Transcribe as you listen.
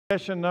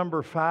Session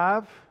number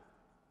 5,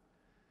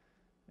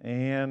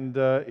 and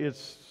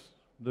it's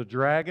the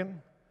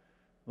dragon.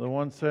 The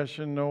one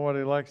session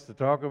nobody likes to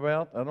talk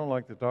about. I don't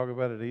like to talk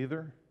about it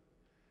either.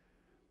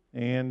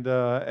 And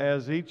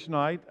as each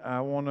night,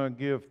 I want to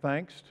give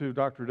thanks to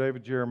Dr.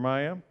 David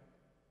Jeremiah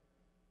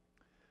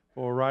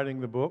for writing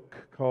the book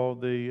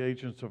called The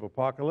Agents of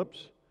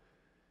Apocalypse,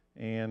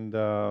 and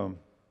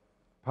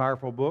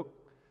powerful book.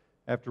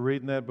 After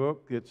reading that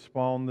book, it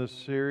spawned this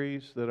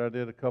series that I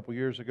did a couple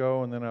years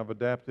ago, and then I've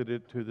adapted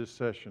it to this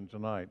session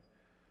tonight.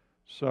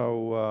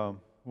 So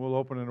we'll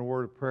open in a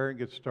word of prayer and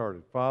get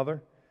started.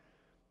 Father,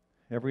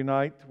 every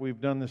night we've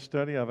done this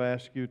study, I've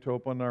asked you to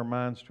open our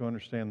minds to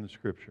understand the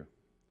Scripture.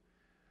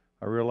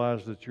 I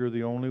realize that you're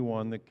the only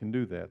one that can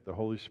do that. The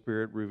Holy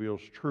Spirit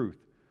reveals truth.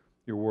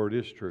 Your Word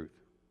is truth.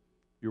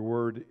 Your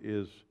Word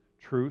is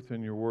truth,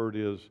 and your Word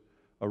is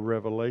a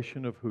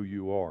revelation of who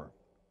you are.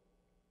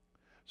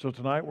 So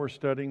tonight we're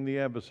studying the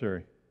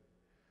adversary.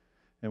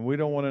 And we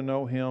don't want to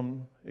know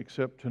him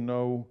except to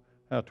know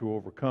how to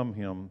overcome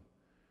him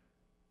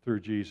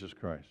through Jesus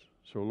Christ.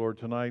 So Lord,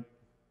 tonight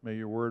may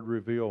your word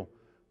reveal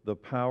the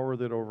power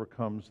that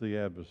overcomes the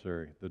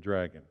adversary, the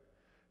dragon.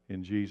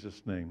 In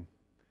Jesus' name,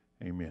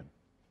 amen.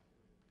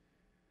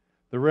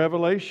 The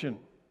revelation.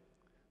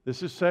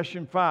 This is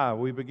session 5.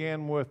 We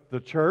began with the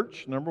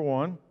church, number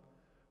 1.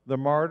 The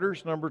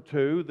martyrs, number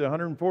 2. The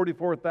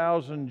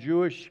 144,000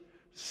 Jewish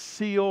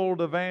sealed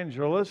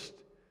evangelist.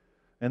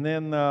 And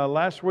then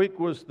last week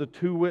was the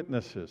 2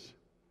 witnesses.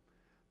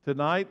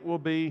 Tonight will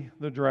be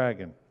the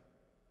dragon.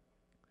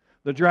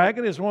 The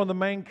dragon is one of the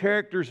main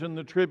characters in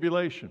the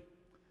tribulation.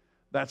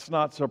 That's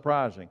not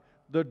surprising.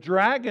 The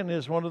dragon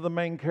is one of the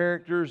main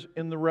characters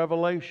in the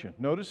Revelation.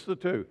 Notice the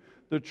 2.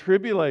 The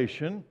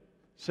tribulation,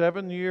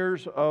 7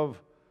 years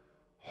of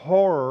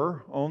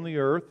horror on the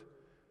earth,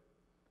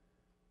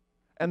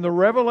 and the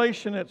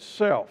revelation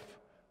itself,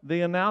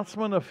 the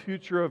announcement of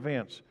future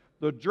events.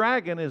 The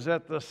dragon is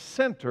at the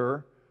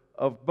center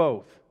of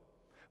both.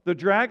 The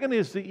dragon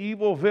is the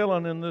evil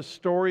villain in this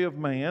story of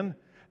man.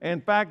 In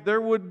fact, there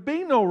would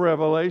be no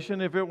revelation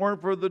if it weren't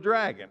for the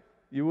dragon.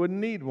 You wouldn't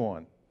need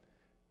one.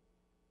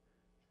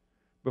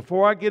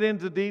 Before I get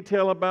into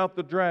detail about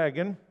the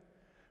dragon,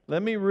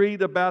 let me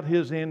read about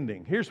his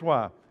ending. Here's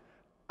why.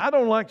 I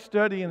don't like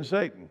studying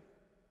Satan.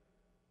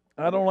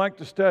 I don't like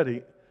to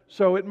study.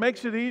 So it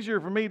makes it easier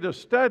for me to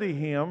study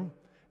him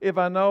if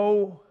I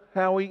know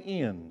how he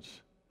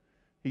ends.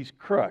 He's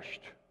crushed,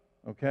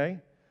 okay?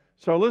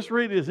 So let's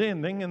read his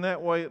ending, and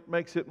that way it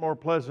makes it more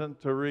pleasant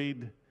to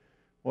read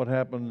what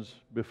happens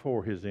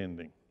before his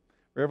ending.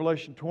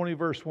 Revelation 20,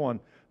 verse 1.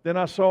 Then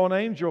I saw an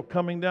angel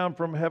coming down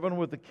from heaven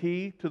with a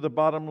key to the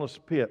bottomless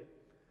pit.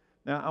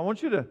 Now, I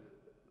want you to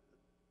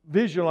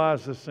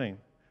visualize this scene.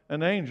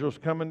 An angel's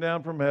coming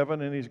down from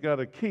heaven, and he's got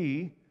a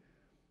key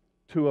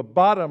to a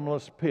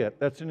bottomless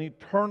pit. That's an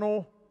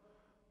eternal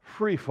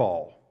free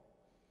fall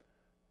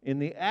in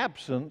the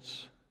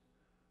absence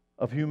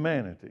of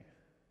humanity,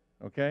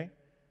 okay?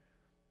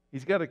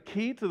 He's got a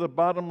key to the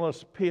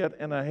bottomless pit,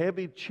 and a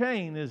heavy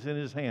chain is in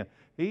his hand.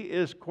 He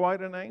is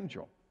quite an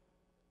angel.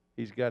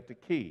 He's got the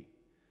key.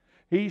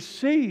 He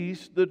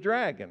sees the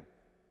dragon,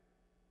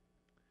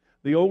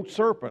 the old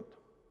serpent,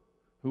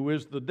 who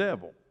is the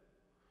devil,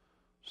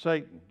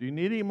 Satan. Do you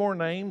need any more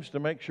names to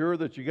make sure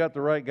that you got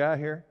the right guy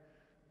here?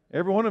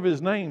 Every one of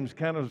his names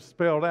kind of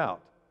spelled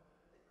out.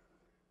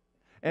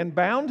 And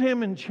bound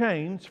him in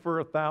chains for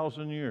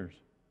 1,000 years.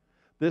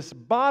 This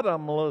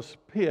bottomless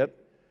pit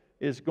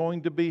is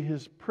going to be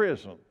his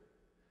prison.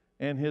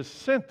 And his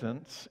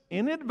sentence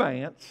in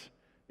advance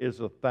is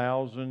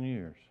 1,000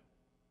 years.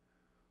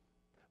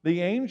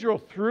 The angel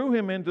threw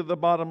him into the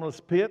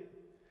bottomless pit,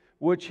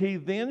 which he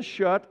then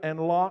shut and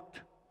locked,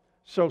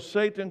 so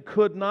Satan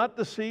could not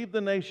deceive the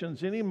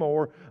nations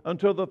anymore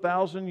until the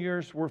 1,000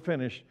 years were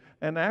finished.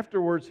 And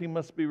afterwards he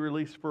must be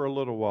released for a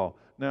little while.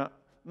 Now,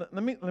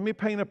 let me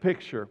paint a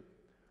picture.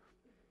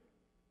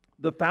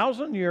 The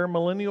 1,000-year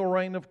millennial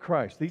reign of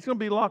Christ. He's going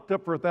to be locked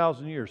up for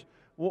 1,000 years.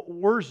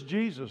 Where's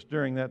Jesus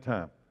during that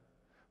time?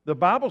 The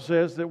Bible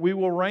says that we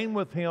will reign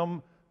with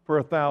him for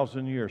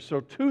 1,000 years. So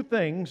two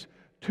things,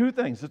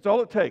 that's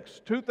all it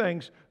takes. 2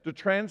 things to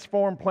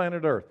transform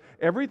planet Earth.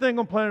 Everything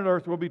on planet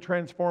Earth will be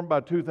transformed by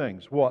 2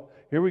 things. What?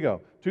 Here we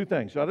go. 2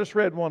 things. I just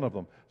read one of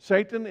them.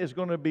 Satan is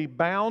going to be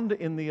bound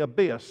in the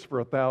abyss for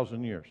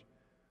 1,000 years.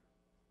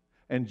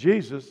 And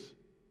Jesus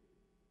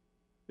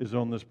is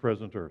on this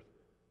present earth.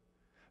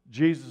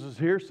 Jesus is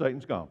here,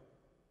 Satan's gone.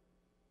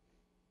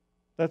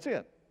 That's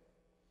it.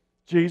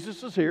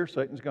 Jesus is here,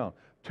 Satan's gone.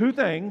 2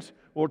 things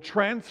will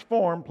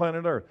transform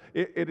planet Earth.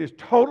 It is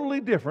totally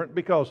different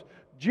because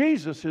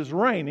Jesus is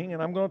reigning,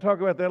 and I'm going to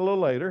talk about that a little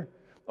later,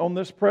 on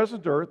this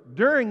present earth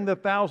during the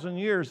 1,000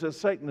 years that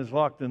Satan is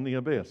locked in the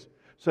abyss.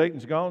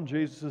 Satan's gone,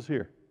 Jesus is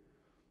here.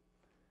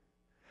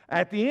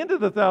 At the end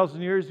of the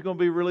 1,000 years, he's going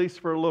to be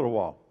released for a little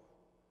while.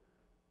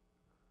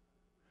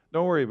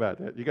 Don't worry about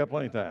that. You got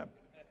plenty of time.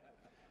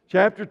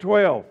 Chapter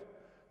 12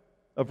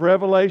 of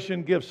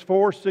Revelation gives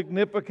 4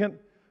 significant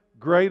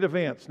great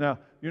events. Now,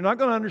 you're not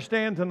going to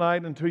understand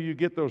tonight until you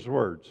get those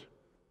words.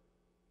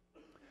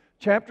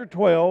 Chapter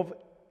 12,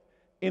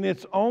 in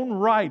its own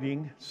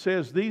writing,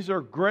 says these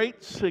are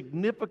great,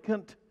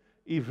 significant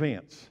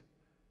events.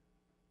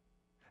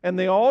 And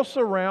they all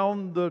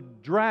surround the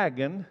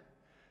dragon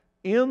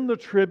in the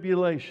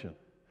tribulation.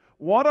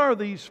 What are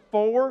these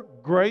four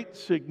great,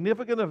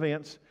 significant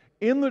events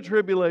in the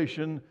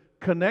tribulation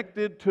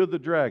connected to the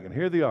dragon?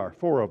 Here they are,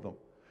 four of them.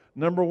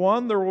 Number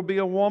one, there will be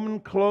a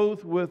woman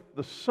clothed with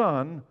the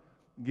sun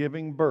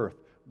giving birth.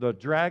 The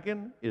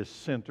dragon is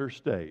center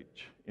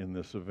stage in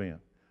this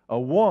event. A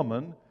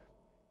woman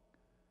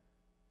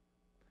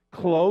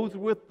clothed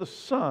with the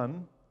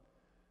sun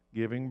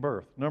giving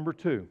birth. Number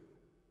two,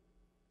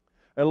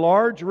 a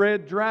large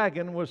red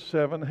dragon with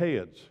 7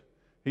 heads.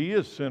 He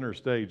is center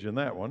stage in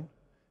that one.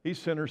 He's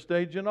center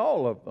stage in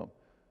all of them.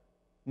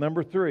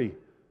 Number three,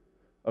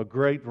 a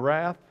great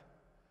wrath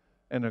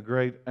and a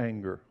great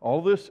anger.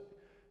 All this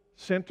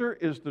center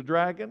is the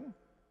dragon,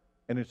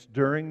 and it's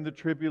during the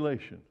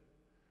tribulation.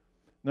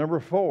 Number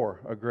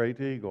four, a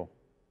great eagle.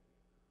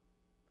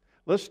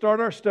 Let's start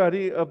our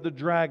study of the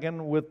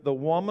dragon with the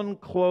woman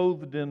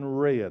clothed in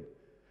red.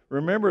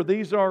 Remember,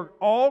 these are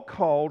all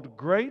called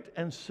great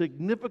and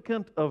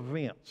significant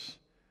events.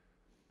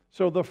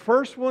 So the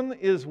first one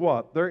is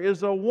what? There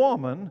is a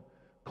woman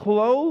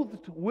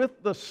clothed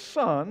with the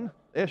sun,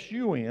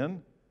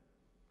 S-U-N,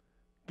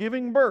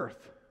 giving birth.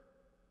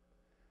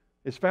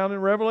 It's found in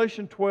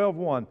Revelation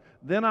 12:1.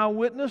 Then I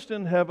witnessed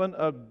in heaven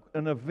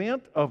an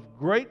event of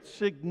great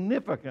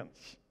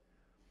significance.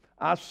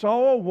 I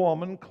saw a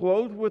woman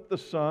clothed with the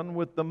sun,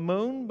 with the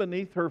moon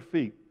beneath her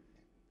feet,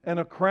 and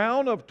a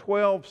crown of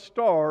 12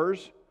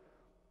 stars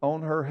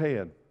on her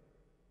head.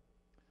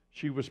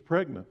 She was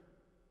pregnant,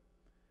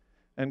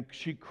 and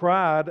she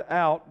cried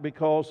out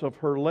because of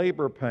her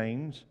labor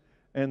pains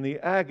and the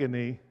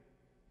agony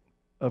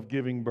of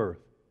giving birth.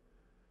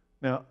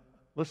 Now,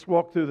 let's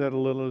walk through that a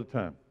little at a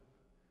time.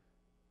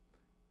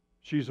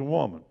 She's a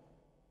woman.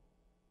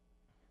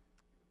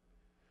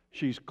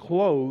 She's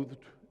clothed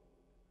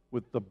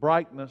with the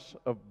brightness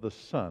of the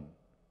sun.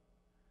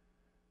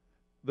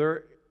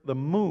 The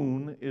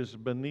moon is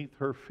beneath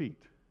her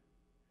feet.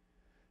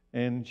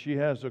 And she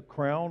has a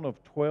crown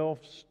of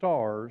 12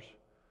 stars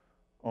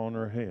on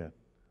her head.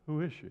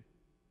 Who is she?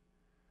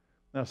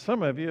 Now,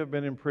 some of you have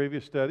been in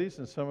previous studies,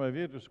 and some of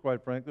you, just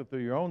quite frankly,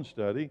 through your own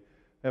study,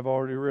 have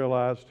already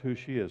realized who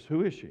she is.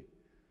 Who is she?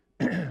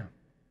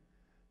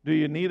 Do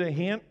you need a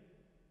hint?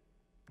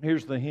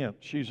 Here's the hint.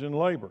 She's in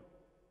labor.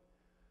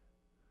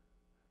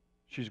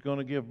 She's going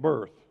to give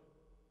birth.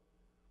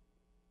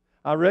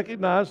 I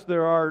recognize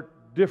there are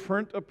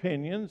different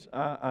opinions.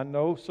 I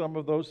know some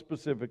of those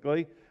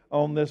specifically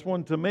on this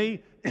one. To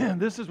me,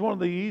 this is one of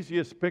the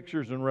easiest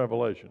pictures in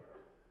Revelation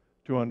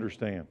to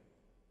understand.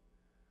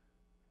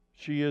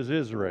 She is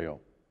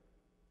Israel.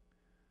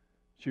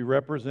 She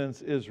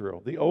represents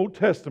Israel. The Old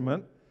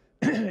Testament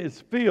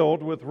is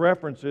filled with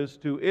references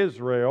to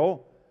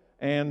Israel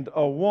and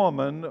a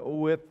woman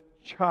with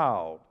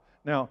child.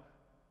 Now,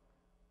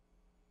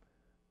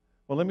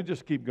 well, let me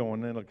just keep going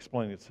and it'll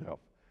explain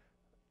itself.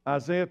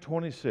 Isaiah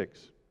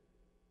 26.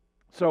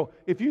 So,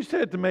 if you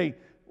said to me,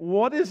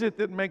 what is it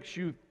that makes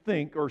you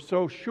think or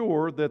so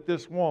sure that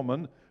this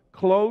woman,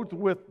 clothed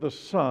with the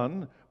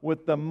sun,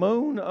 with the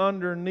moon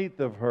underneath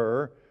of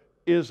her,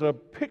 is a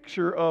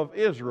picture of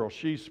Israel?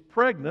 She's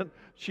pregnant.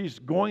 She's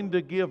going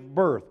to give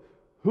birth.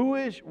 Who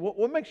is?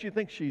 What makes you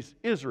think she's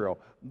Israel?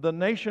 The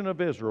nation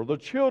of Israel, the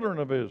children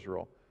of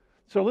Israel.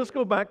 So let's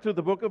go back to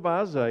the book of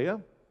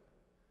Isaiah,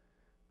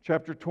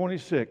 chapter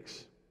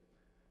 26.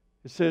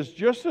 It says,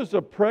 just as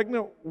a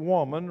pregnant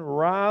woman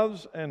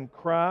writhes and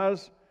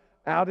cries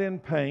out in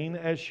pain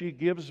as she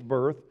gives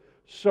birth,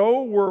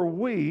 so were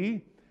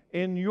we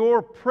in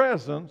your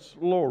presence,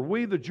 Lord.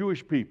 We, the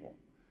Jewish people.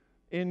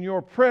 In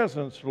your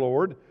presence,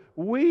 Lord,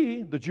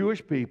 we, the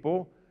Jewish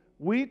people,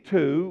 we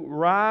too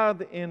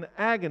writhe in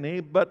agony,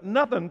 but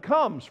nothing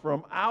comes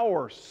from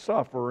our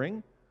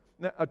suffering.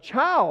 Now, a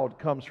child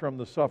comes from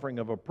the suffering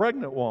of a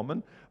pregnant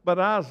woman, but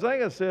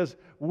Isaiah says,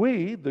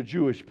 we, the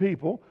Jewish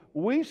people,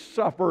 we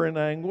suffer in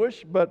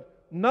anguish,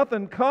 but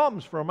nothing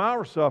comes from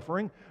our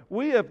suffering.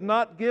 We have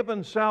not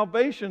given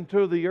salvation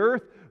to the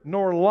earth,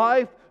 nor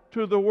life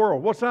to the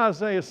world. What's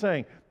Isaiah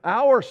saying?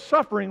 Our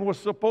suffering was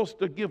supposed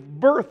to give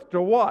birth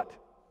to what?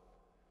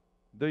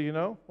 Do you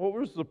know? What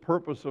was the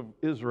purpose of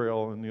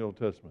Israel in the Old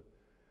Testament?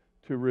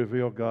 To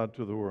reveal God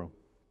to the world.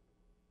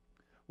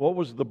 What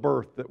was the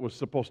birth that was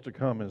supposed to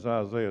come, as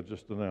Isaiah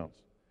just announced?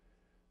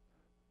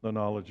 The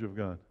knowledge of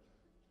God.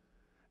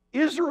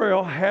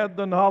 Israel had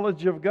the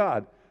knowledge of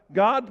God.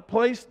 God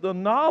placed the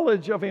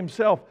knowledge of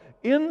Himself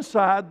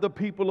inside the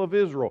people of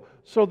Israel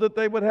so that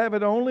they would have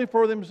it only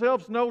for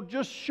themselves. No,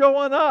 just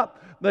showing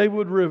up, they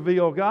would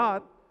reveal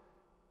God.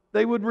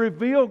 They would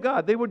reveal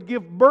God. They would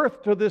give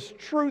birth to this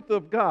truth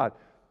of God.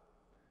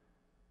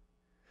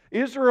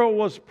 Israel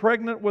was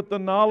pregnant with the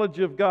knowledge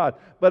of God,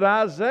 but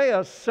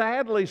Isaiah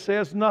sadly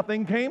says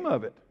nothing came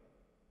of it.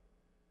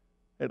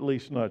 At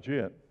least not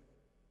yet.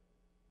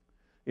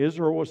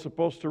 Israel was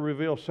supposed to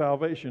reveal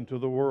salvation to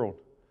the world,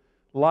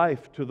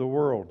 life to the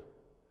world.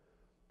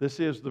 This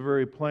is the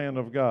very plan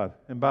of God.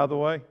 And by the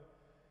way,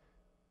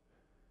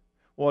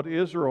 what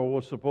Israel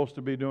was supposed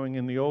to be doing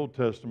in the Old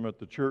Testament,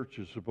 the church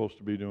is supposed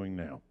to be doing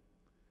now.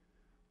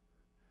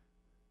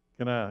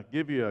 Can I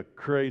give you a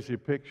crazy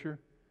picture?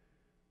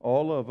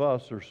 All of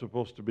us are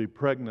supposed to be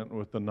pregnant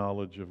with the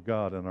knowledge of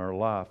God, and our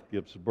life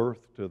gives birth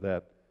to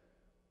that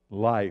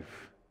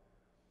life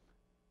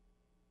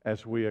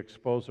as we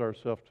expose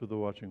ourselves to the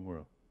watching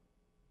world.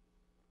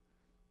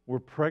 We're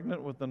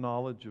pregnant with the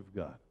knowledge of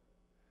God.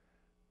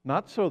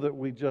 Not so that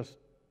we just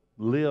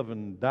live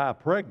and die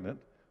pregnant.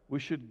 We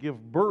should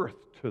give birth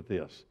to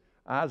this.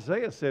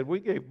 Isaiah said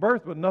we gave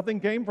birth, but nothing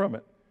came from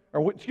it.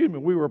 Or,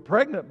 we were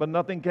pregnant, but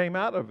nothing came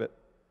out of it.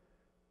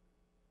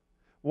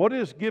 What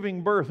is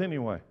giving birth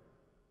anyway?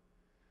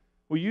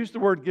 We use the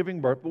word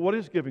giving birth, but what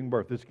is giving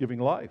birth? It's giving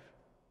life.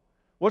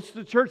 What's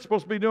the church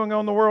supposed to be doing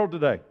on the world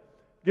today?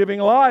 Giving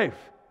life.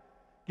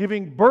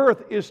 Giving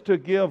birth is to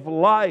give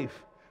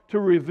life, to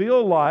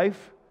reveal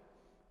life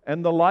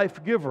and the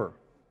life giver.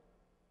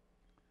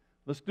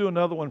 Let's do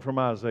another one from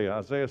Isaiah,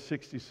 Isaiah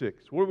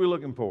 66. What are we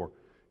looking for?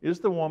 Is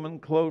the woman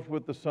clothed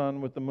with the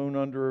sun, with the moon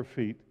under her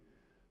feet?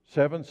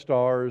 7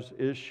 stars,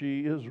 is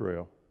she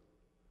Israel?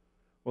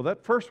 Well,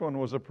 that first one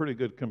was a pretty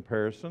good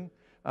comparison.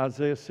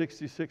 Isaiah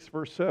 66,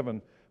 verse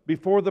 7.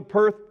 Before the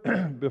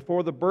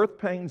birth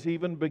pains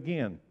even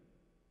begin,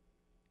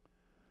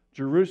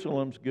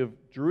 Jerusalem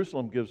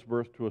gives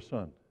birth to a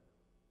son.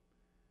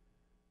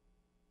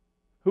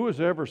 Who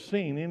has ever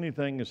seen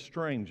anything as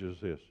strange as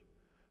this?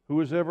 Who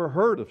has ever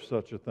heard of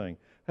such a thing?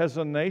 Has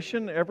a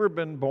nation ever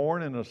been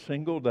born in a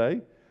single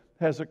day?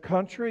 Has a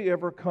country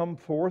ever come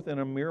forth in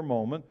a mere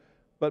moment?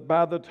 But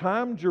by the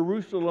time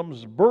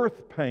Jerusalem's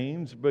birth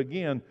pains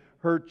begin,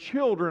 her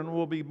children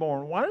will be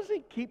born. Why does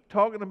he keep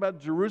talking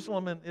about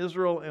Jerusalem and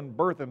Israel and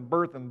birth and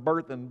birth and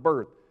birth and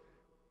birth?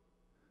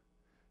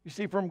 You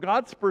see, from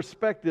God's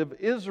perspective,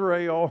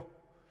 Israel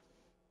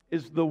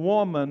is the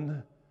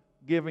woman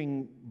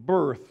giving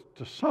birth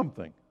to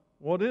something.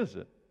 What is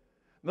it?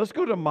 Let's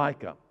go to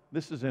Micah.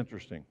 This is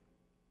interesting.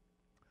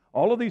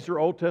 All of these are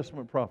Old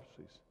Testament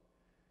prophecies.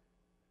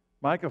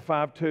 Micah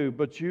 5:2,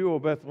 but you, O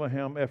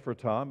Bethlehem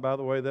Ephratah, and by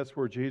the way, that's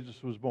where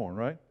Jesus was born,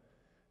 right?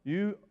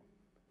 You,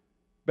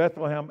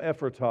 Bethlehem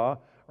Ephratah,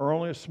 are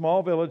only a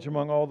small village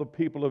among all the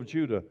people of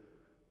Judah.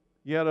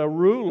 Yet a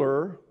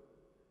ruler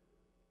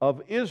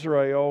of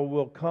Israel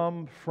will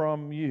come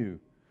from you,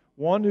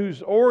 one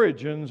whose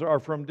origins are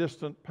from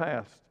distant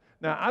past.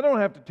 Now, I don't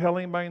have to tell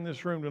anybody in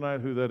this room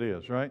tonight who that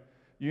is, right?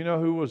 You know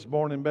who was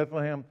born in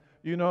Bethlehem?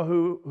 You know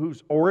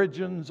whose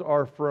origins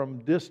are from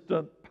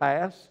distant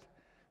past?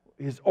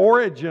 His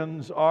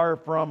origins are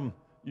from,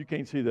 you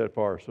can't see that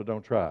far, so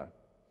don't try.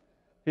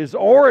 His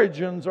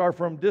origins are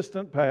from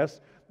distant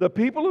past. The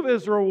people of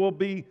Israel will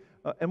be,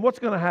 and what's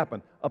going to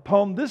happen?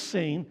 Upon this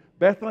scene,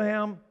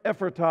 Bethlehem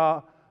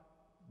Ephratah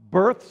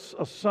births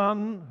a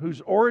son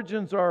whose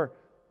origins are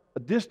a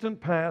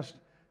distant past.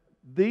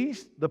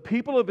 The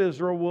people of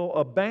Israel will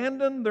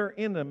abandon their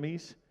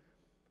enemies,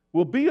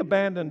 will be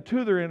abandoned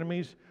to their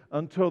enemies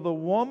until the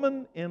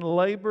woman in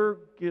labor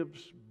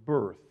gives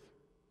birth.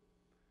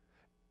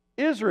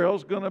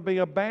 Israel's going to be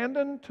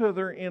abandoned to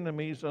their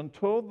enemies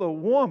until the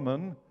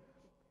woman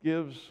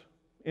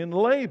in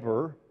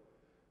labor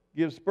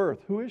gives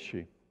birth. Who is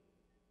she?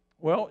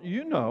 Well,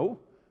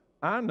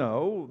 I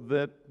know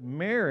that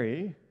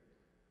Mary,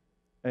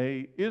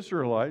 a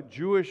Israelite,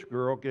 Jewish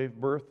girl, gave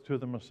birth to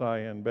the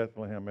Messiah in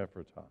Bethlehem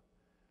Ephratah.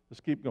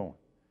 Let's keep going.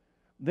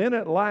 Then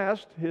at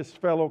last, his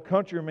fellow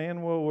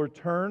countrymen will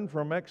return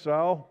from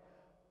exile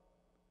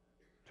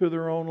to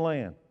their own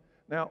land.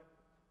 Now,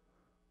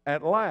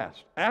 at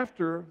last,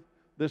 after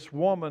this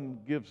woman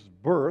gives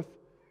birth,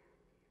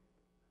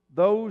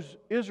 those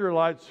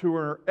Israelites who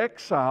are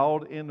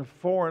exiled in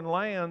foreign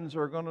lands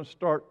are going to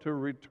start to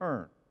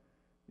return.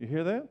 You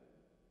hear that?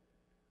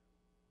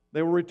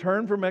 They will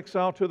return from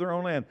exile to their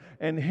own land.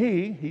 And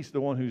he's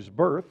the one who's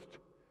birthed,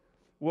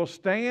 will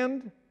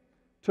stand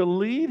to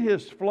lead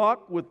his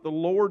flock with the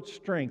Lord's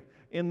strength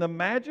in the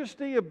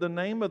majesty of the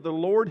name of the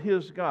Lord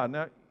his God.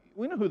 Now,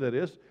 we know who that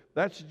is.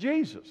 That's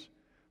Jesus.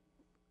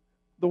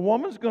 The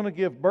woman's going to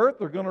give birth.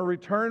 They're going to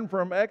return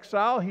from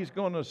exile. He's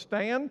going to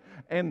stand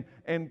and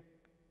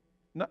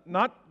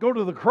not go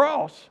to the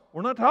cross.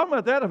 We're not talking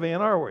about that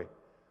event, are we?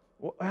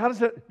 How does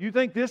that? You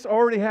think this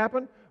already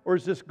happened, or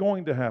is this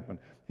going to happen?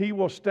 He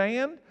will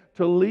stand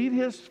to lead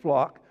his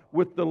flock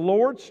with the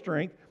Lord's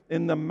strength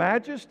in the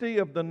majesty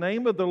of the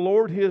name of the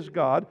Lord his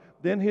God.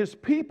 Then his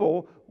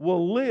people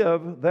will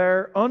live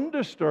there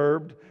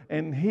undisturbed,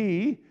 and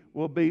he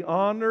will be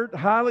honored,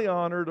 highly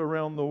honored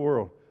around the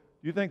world.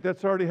 Do you think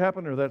that's already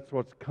happened, or that's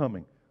what's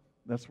coming?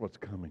 That's what's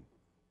coming.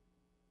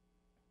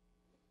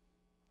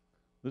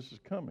 This is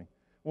coming.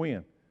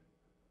 When?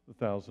 The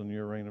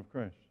 1,000-year reign of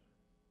Christ.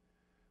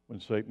 When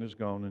Satan is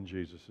gone and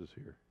Jesus is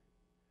here.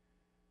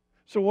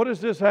 So what does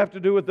this have to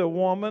do with the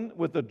woman,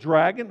 with the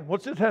dragon?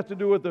 What's this have to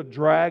do with the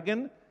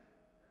dragon?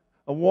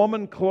 A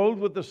woman clothed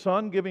with the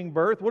sun giving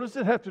birth? What does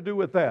it have to do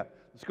with that?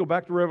 Let's go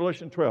back to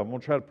Revelation 12. I'm going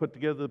to try to put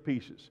together the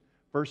pieces.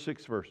 First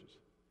 6 verses.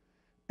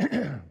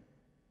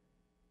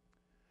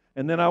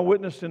 And then I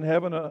witnessed in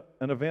heaven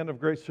an event of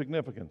great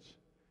significance.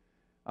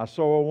 I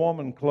saw a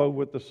woman clothed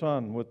with the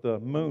sun, with the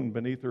moon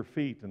beneath her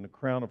feet, and the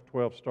crown of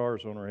 12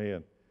 stars on her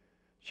head.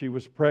 She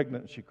was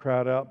pregnant, and she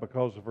cried out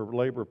because of her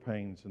labor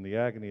pains and the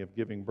agony of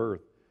giving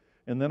birth.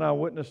 And then I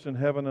witnessed in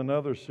heaven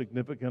another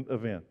significant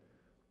event.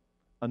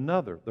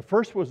 Another. The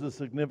first was a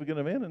significant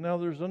event, and now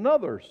there's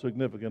another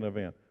significant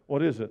event.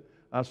 What is it?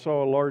 I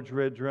saw a large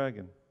red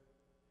dragon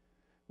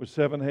with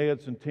 7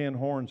 heads and 10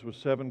 horns, with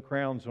 7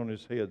 crowns on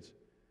his heads.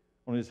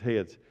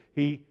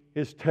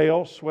 His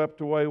tail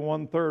swept away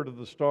 1/3 of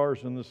the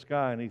stars in the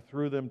sky, and he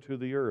threw them to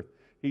the earth.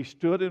 He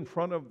stood in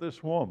front of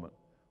this woman.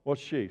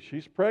 What's she?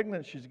 She's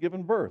pregnant. She's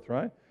given birth,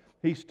 right?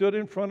 He stood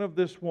in front of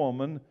this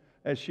woman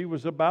as she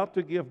was about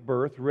to give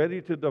birth,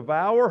 ready to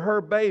devour her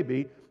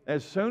baby.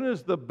 As soon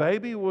as the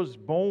baby was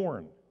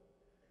born,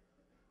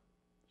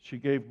 she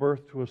gave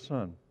birth to a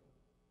son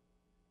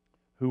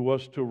who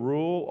was to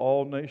rule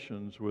all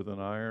nations with an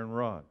iron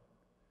rod.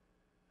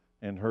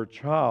 And her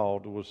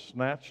child was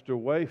snatched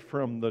away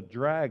from the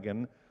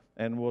dragon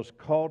and was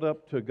caught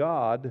up to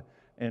God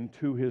and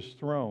to His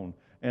throne.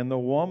 And the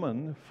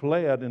woman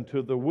fled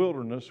into the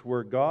wilderness,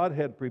 where God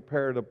had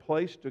prepared a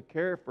place to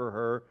care for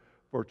her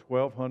for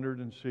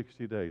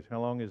 1,260 days.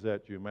 How long is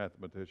that, you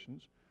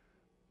mathematicians?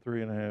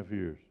 3.5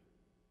 years.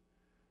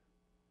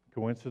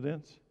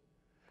 Coincidence?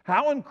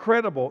 How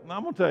incredible. Now,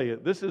 I'm going to tell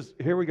you,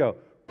 here we go.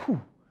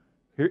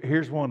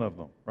 Here's one of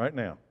them right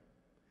now.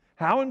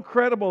 How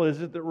incredible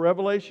is it that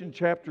Revelation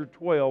chapter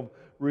 12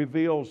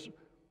 reveals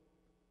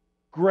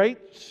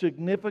great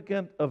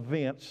significant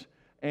events,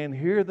 and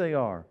here they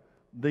are.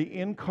 The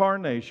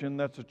incarnation,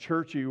 that's a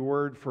churchy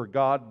word for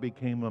God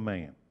became a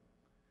man.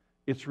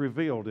 It's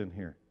revealed in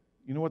here.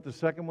 You know what the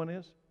second one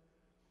is?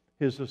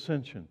 His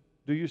ascension.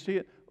 Do you see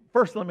it?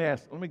 First, let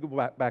me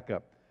go back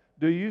up.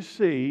 Do you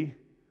see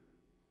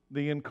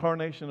the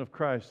incarnation of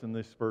Christ in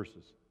these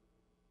verses?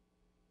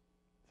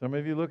 Some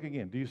of you look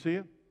again. Do you see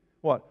it?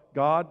 What?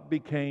 God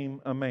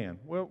became a man.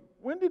 Well,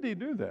 when did He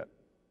do that?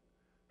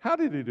 How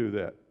did He do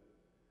that?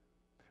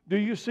 Do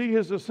you see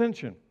His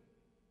ascension?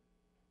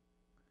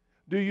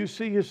 Do you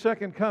see His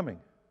second coming?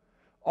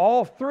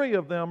 All 3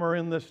 of them are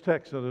in this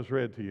text that is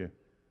read to you.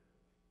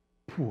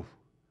 Poof.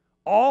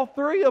 All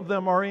 3 of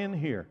them are in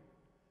here.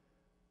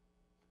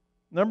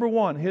 Number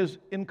 1, His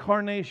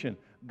incarnation.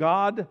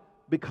 God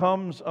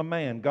becomes a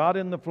man, God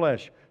in the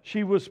flesh.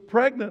 She was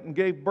pregnant and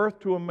gave birth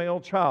to a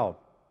male child.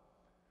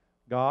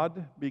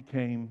 God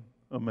became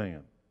a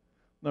man.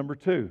 Number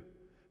 2,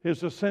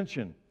 His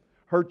ascension.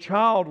 Her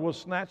child was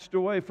snatched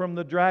away from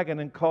the dragon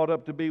and caught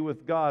up to be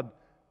with God.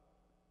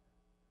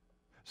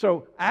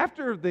 So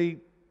after the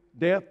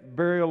death,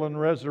 burial, and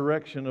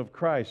resurrection of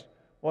Christ,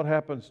 what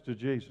happens to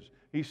Jesus?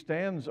 He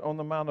stands on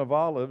the Mount of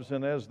Olives,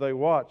 and as they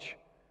watch,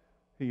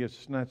 He is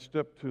snatched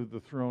up to the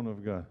throne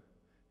of God.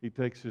 He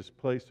takes His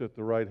place at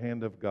the right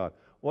hand of God.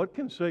 What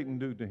can Satan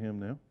do to Him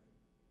now?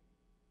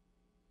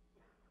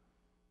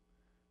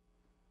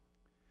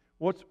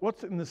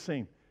 What's in the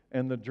scene?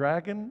 And the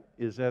dragon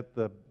is at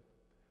the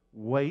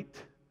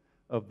weight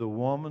of the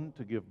woman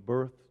to give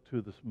birth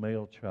to this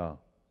male child.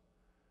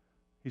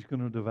 He's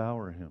going to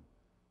devour him.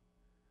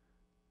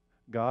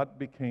 God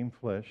became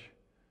flesh.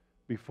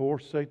 Before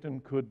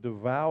Satan could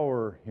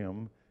devour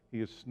him, He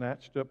is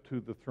snatched up to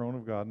the throne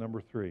of God.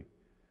 Number 3,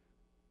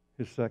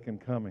 His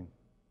second coming.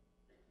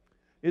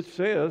 It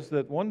says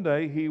that one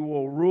day He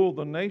will rule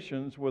the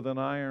nations with an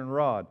iron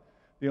rod.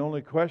 The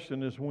only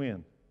question is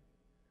when.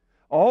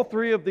 All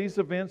 3 of these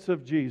events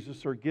of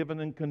Jesus are given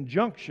in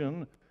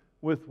conjunction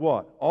with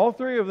what? All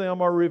 3 of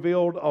them are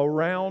revealed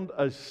around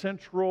a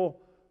central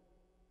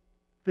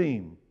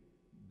theme: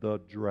 the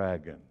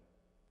dragon,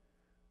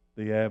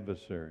 the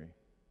adversary.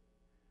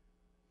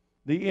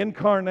 The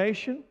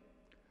incarnation,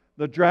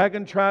 the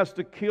dragon tries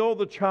to kill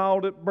the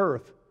child at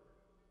birth.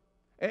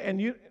 And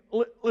you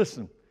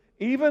listen,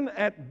 even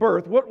at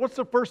birth, what's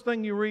the first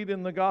thing you read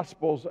in the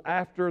Gospels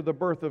after the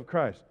birth of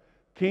Christ?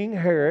 King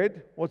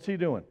Herod, what's he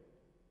doing?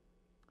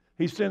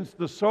 He sends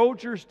the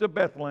soldiers to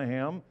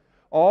Bethlehem,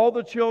 all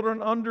the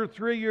children under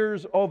 3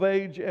 years of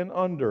age and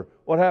under.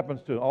 What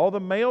happens to them? All the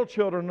male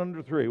children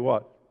under 3,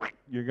 what?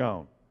 You're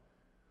gone.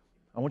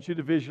 I want you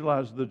to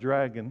visualize the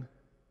dragon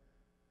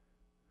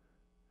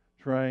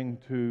trying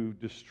to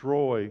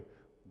destroy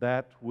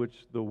that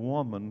which the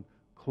woman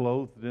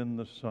clothed in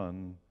the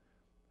sun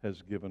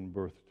has given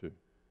birth to.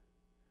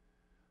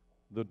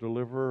 The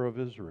deliverer of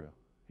Israel.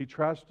 He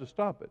tries to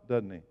stop it,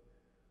 doesn't he?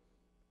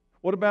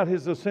 What about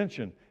His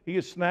ascension? He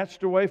is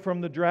snatched away from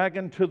the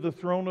dragon to the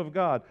throne of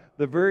God.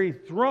 The very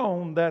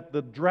throne that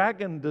the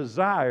dragon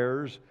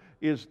desires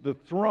is the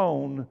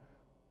throne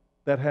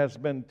that has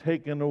been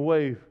taken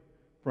away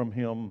from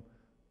Him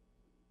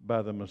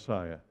by the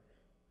Messiah.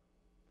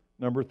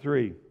 Number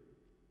 3,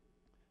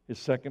 His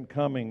second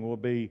coming will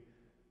be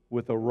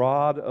with a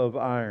rod of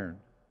iron.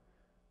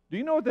 Do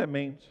you know what that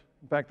means?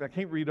 In fact, I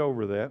can't read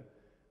over that.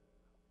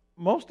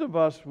 Most of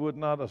us would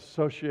not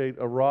associate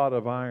a rod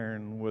of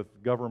iron with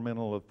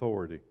governmental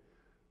authority.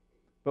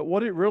 But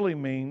what it really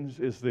means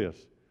is this: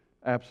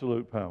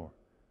 absolute power.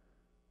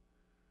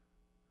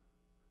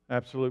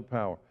 Absolute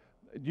power.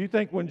 Do you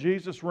think when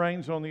Jesus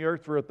reigns on the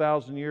earth for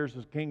 1,000 years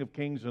as King of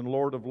Kings and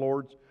Lord of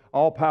Lords,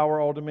 all power,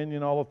 all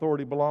dominion, all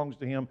authority belongs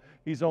to Him?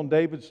 He's on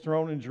David's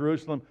throne in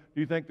Jerusalem. Do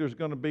you think there's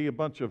going to be a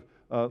bunch of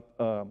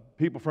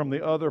people from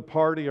the other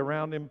party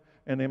around Him,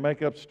 and they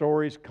make up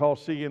stories, call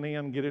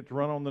CNN, get it to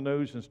run on the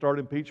news, and start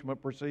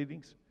impeachment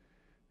proceedings?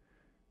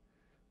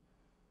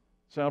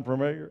 Sound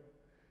familiar?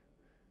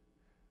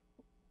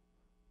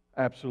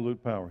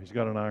 Absolute power. He's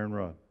got an iron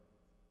rod.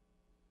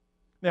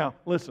 Now,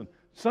 listen.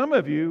 Some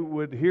of you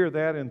would hear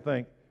that and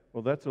think,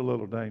 well, that's a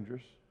little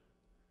dangerous.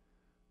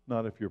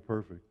 Not if you're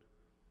perfect.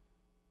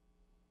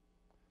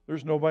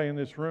 There's nobody in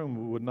this room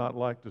who would not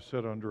like to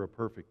sit under a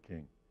perfect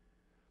king.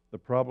 The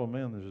problem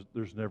is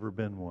there's never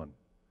been one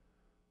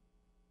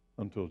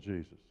until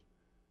Jesus.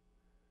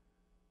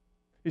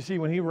 You see,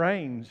 when He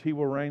reigns, He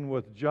will reign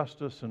with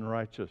justice and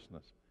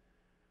righteousness.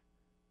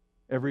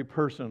 Every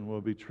person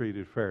will be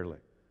treated fairly.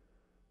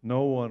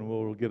 No one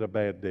will get a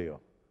bad deal.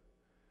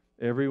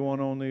 Everyone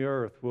on the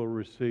earth will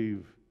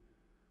receive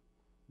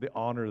the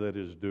honor that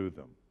is due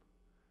them.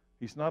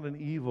 He's not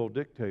an evil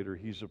dictator.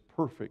 He's a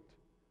perfect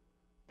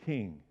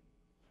king.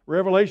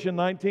 Revelation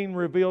 19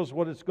 reveals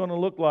what it's going to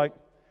look like.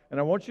 And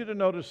I want you to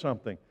notice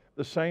something.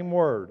 The same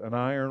word, an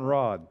iron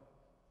rod.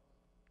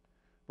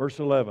 Verse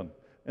 11.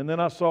 And then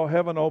I saw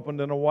heaven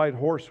opened and a white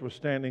horse was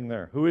standing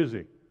there. Who is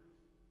He?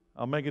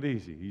 I'll make it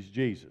easy. He's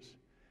Jesus.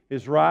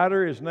 His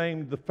rider is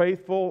named the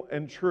Faithful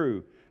and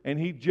True. And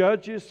He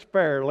judges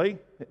fairly.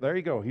 There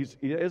you go.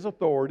 He has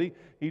authority.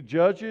 He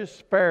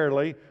judges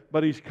fairly,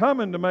 but He's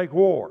coming to make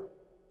war.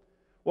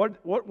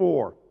 What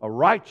war? A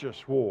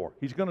righteous war.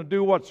 He's going to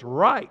do what's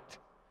right.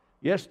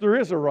 Yes, there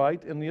is a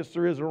right, and yes,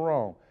 there is a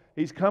wrong.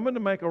 He's coming to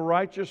make a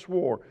righteous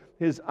war.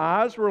 His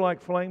eyes were like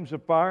flames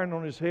of fire, and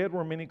on His head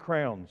were many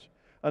crowns.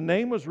 A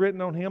name was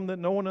written on Him that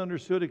no one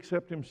understood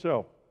except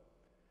Himself.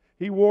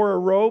 He wore a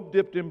robe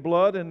dipped in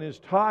blood, and His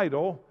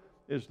title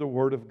is the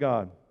Word of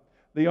God.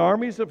 The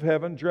armies of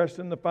heaven, dressed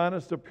in the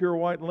finest of pure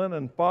white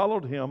linen,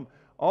 followed Him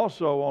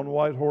also on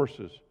white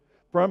horses.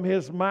 From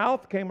His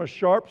mouth came a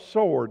sharp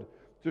sword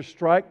to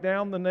strike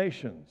down the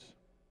nations.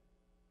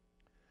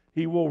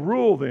 He will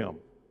rule them.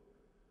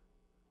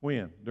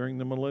 When? During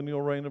the millennial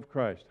reign of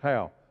Christ.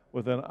 How?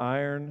 With an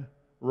iron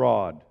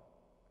rod.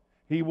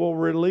 He will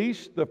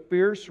release the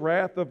fierce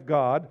wrath of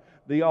God,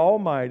 the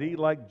Almighty,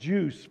 like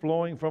juice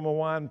flowing from a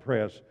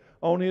winepress.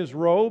 On His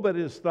robe at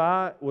His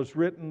thigh was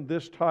written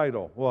this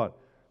title. What?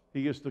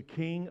 He is the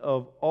King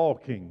of all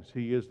kings.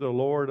 He is the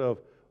Lord of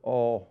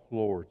all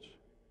lords.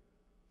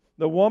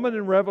 The woman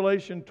in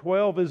Revelation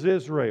 12 is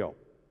Israel.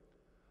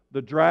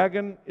 The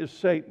dragon is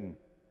Satan.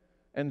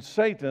 And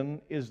Satan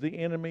is the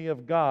enemy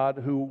of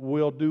God who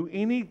will do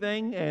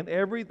anything and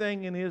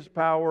everything in his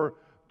power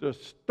to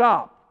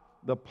stop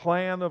the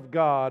plan of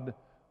God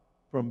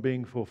from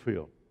being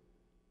fulfilled.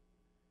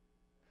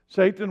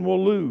 Satan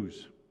will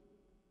lose.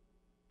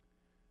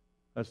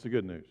 That's the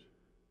good news.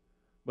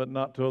 But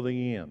not till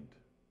the end.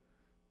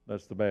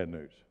 That's the bad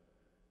news.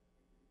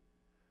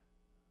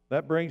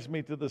 That brings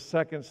me to the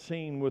second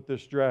scene with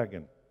this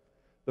dragon.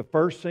 The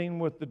first scene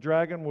with the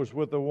dragon was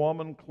with a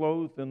woman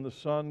clothed in the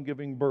sun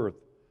giving birth.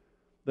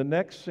 The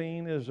next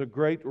scene is a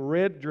great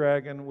red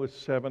dragon with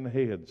 7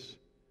 heads.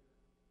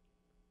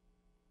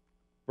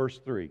 Verse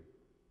 3.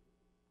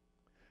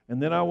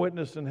 And then I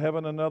witnessed in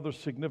heaven another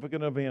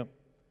significant event.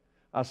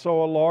 I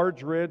saw a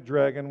large red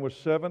dragon with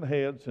 7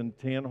 heads and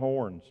 10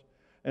 horns,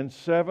 and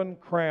 7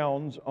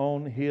 crowns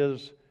on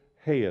his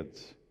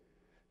heads.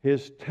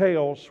 His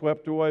tail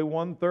swept away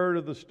 1/3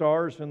 of the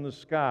stars in the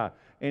sky,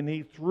 and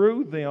He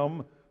threw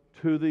them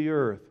to the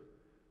earth.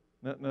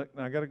 Now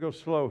I got to go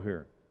slow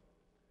here.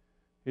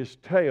 His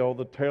tail,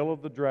 the tail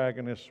of the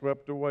dragon, has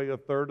swept away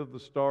 1/3 of the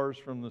stars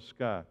from the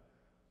sky.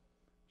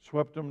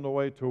 Swept them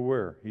away to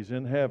where? He's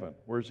in heaven.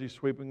 Where's He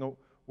sweeping?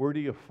 Where do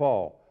you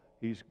fall?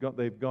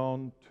 They've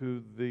gone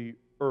to the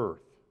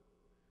earth.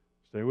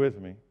 Stay with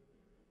me.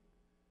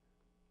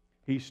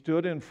 He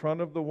stood in front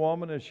of the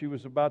woman as she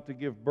was about to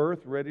give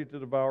birth, ready to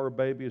devour a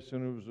baby as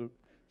soon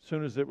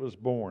as it was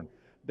born.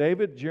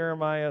 David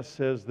Jeremiah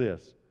says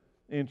this.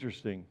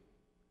 Interesting.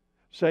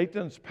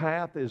 Satan's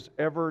path is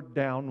ever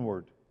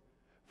downward.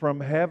 From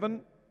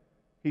heaven,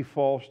 he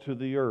falls to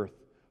the earth.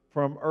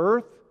 From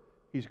earth,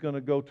 he's going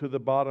to go to the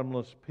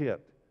bottomless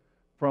pit.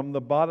 From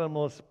the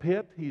bottomless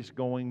pit, he's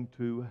going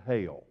to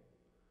hell.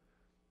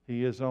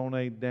 He is on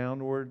a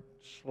downward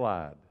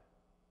slide.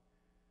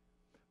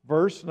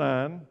 Verse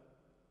 9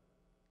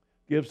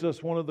 gives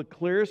us one of the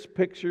clearest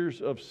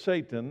pictures of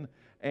Satan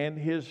and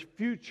his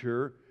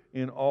future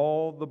in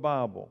all the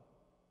Bible.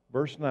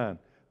 Verse 9.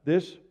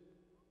 This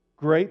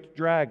great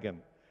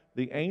dragon,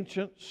 the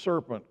ancient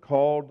serpent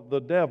called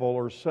the devil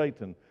or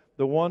Satan,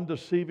 the one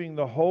deceiving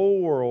the whole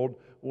world,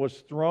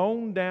 was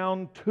thrown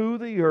down to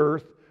the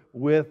earth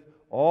with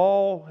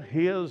all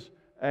his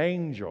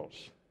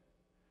angels.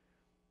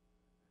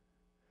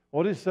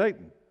 What is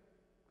Satan?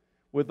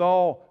 With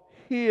all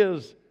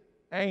his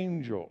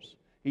angels.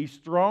 He's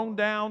thrown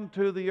down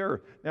to the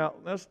earth. Now,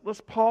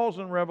 let's pause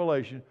in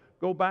Revelation.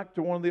 Go back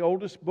to one of the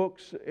oldest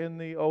books in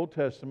the Old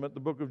Testament, the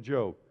book of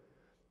Job.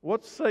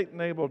 What's Satan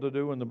able to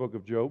do in the book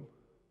of Job?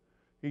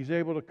 He's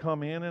able to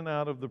come in and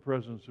out of the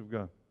presence of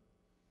God.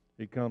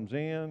 He comes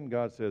in,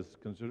 God says,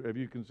 have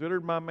you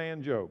considered my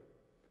man Job?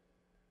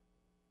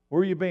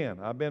 Where you been?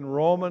 I've been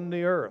roaming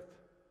the earth.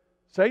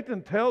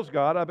 Satan tells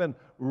God, I've been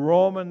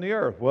roaming the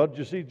earth. Well, did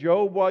you see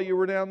Job while you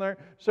were down there?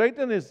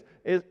 Satan is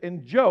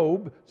in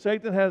Job,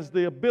 Satan has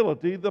the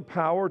ability, the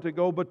power to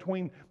go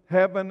between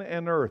heaven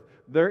and earth.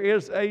 There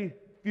is a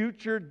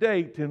future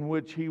date in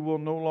which he will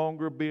no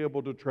longer be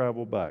able to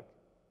travel back.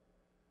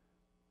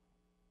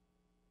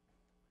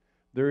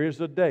 There is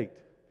a date.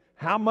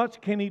 How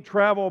much can he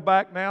travel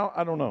back now?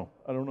 I don't know.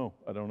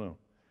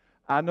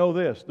 I know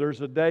this.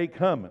 There's a day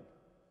coming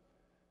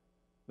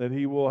that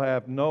he will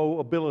have no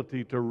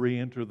ability to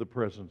re-enter the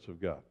presence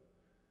of God.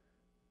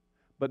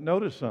 But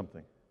notice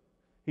something.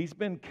 He's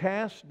been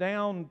cast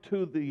down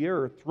to the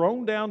earth,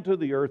 thrown down to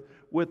the earth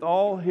with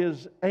all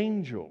his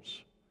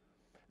angels.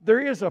 There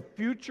is a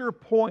future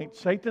point,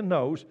 Satan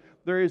knows,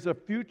 there is a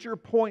future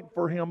point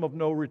for him of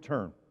no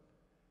return.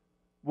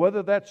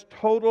 Whether that's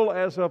total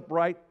as of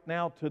right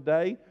now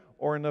today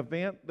or an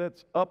event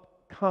that's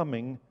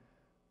upcoming,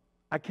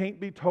 I can't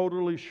be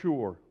totally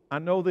sure. I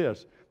know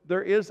this.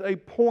 There is a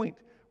point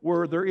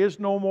where there is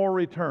no more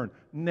return.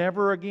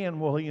 Never again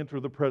will he enter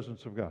the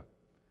presence of God.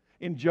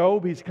 In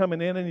Job, he's coming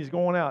in and he's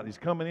going out. He's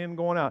coming in and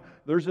going out.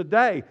 There's a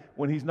day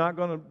when he's not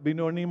going to be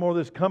doing any more of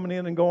this coming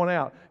in and going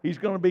out. He's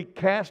going to be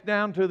cast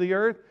down to the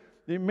earth.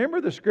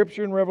 Remember the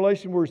scripture in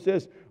Revelation where it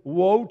says,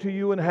 "Woe to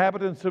you,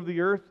 inhabitants of the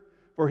earth,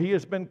 for he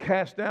has been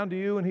cast down to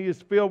you, and he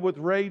is filled with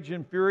rage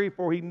and fury,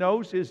 for he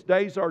knows his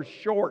days are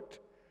short."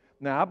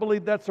 Now, I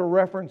believe that's a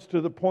reference to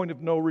the point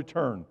of no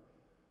return.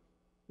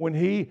 When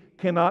he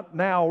cannot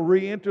now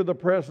re-enter the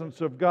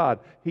presence of God,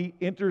 he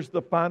enters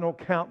the final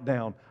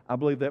countdown. I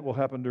believe that will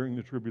happen during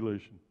the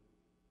tribulation.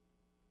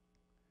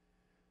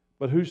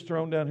 But who's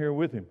thrown down here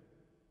with him?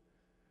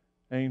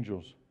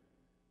 Angels.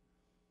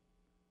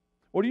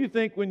 What do you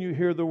think when you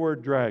hear the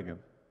word dragon?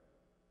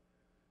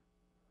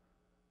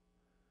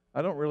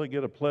 I don't really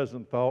get a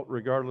pleasant thought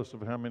regardless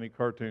of how many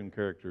cartoon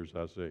characters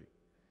I see.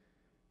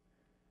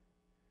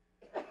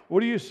 What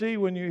do you see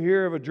when you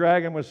hear of a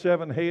dragon with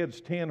 7 heads,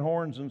 10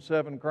 horns, and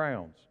 7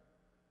 crowns?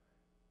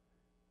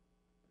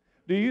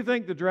 Do you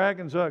think the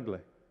dragon's ugly?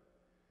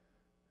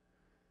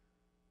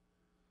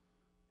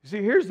 You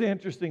see, here's the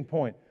interesting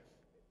point.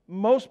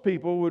 Most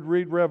people would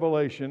read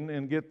Revelation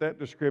and get that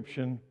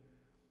description,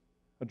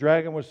 a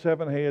dragon with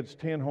 7 heads,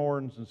 10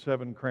 horns, and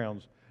 7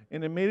 crowns.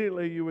 And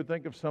immediately you would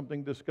think of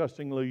something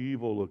disgustingly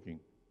evil looking.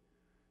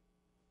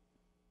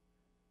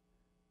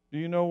 Do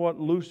you know what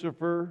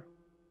Lucifer,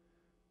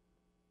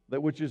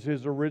 that which is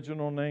his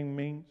original name,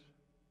 means?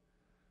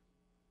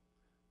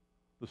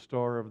 The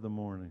star of the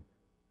morning.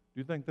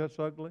 Do you think that's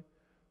ugly?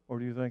 Or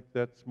do you think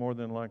that's more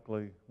than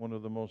likely one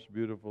of the most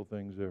beautiful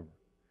things ever?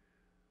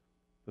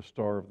 The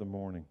star of the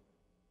morning.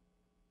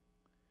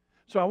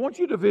 So I want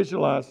you to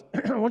visualize,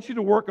 I want you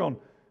to work on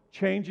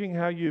changing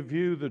how you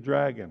view the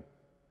dragon.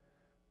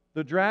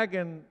 The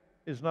dragon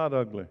is not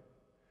ugly.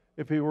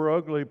 If he were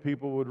ugly,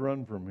 people would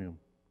run from him.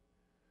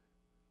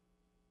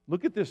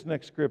 Look at this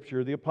next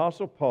scripture. The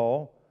Apostle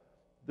Paul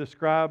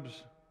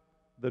describes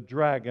the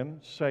dragon,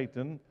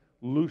 Satan,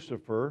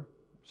 Lucifer,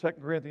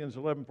 2 Corinthians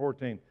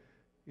 11:14.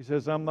 He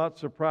says, "I'm not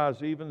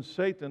surprised. Even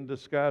Satan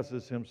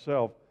disguises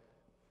himself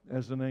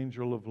as an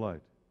angel of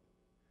light."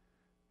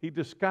 He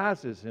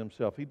disguises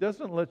himself. He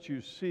doesn't let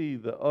you see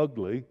the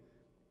ugly.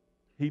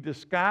 He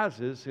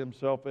disguises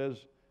himself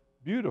as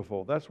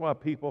beautiful. That's why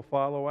people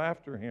follow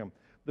after him.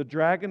 The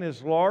dragon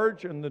is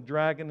large and the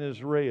dragon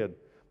is red.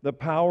 The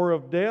power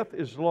of death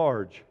is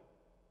large.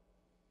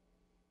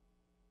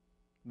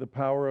 The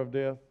power of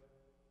death,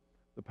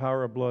 the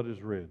power of blood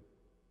is red.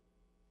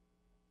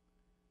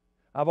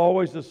 I've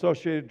always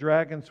associated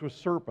dragons with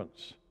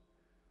serpents,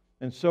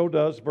 and so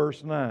does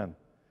verse 9.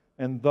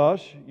 "And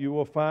thus you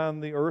will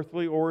find the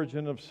earthly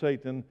origin of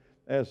Satan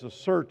as a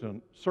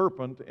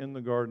serpent in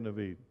the Garden of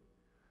Eden."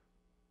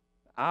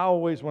 I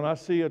always, when I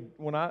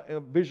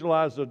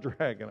visualize a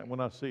dragon,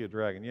 I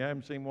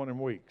haven't seen one in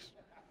weeks.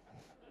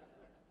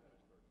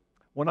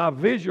 When I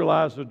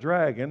visualize a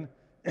dragon,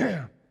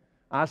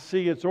 I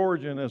see its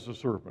origin as a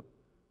serpent,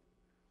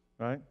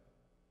 right?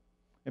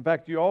 In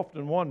fact, you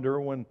often wonder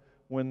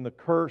when the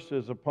curse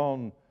is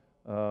upon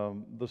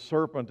the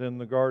serpent in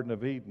the Garden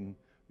of Eden,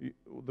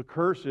 the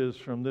curse is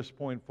from this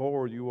point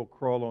forward, you will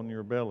crawl on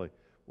your belly.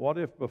 What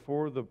if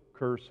before the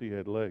curse he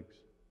had legs?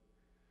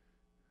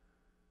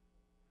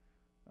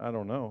 I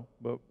don't know,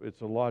 but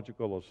it's a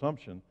logical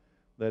assumption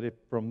that if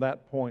from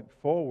that point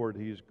forward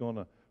he's going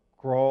to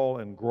crawl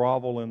and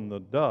grovel in the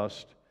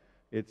dust,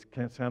 it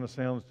kind of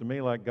sounds to me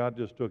like God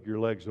just took your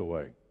legs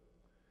away,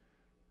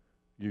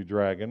 you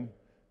dragon,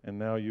 and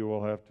now you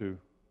will have to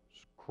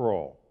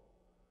crawl.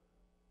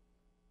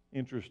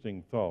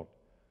 Interesting thought.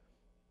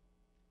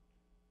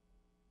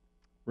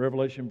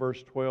 Revelation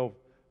verse 12,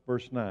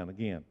 verse 9.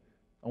 Again,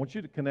 I want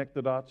you to connect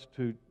the dots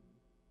to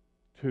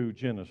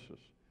Genesis.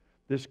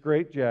 this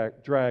great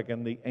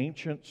dragon, the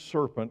ancient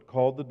serpent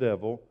called the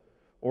devil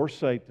or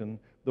Satan,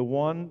 the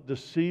one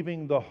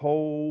deceiving the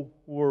whole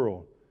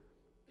world.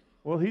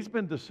 Well, he's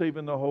been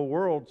deceiving the whole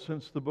world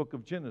since the book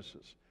of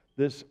Genesis.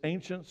 This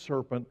ancient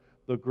serpent,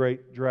 the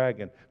great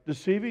dragon,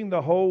 deceiving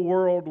the whole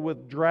world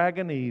with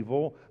dragon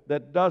evil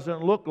that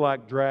doesn't look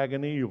like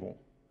dragon evil,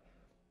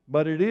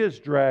 but it is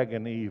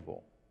dragon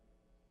evil.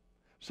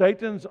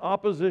 Satan's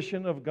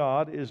opposition of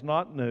God is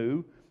not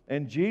new,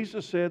 and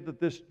Jesus said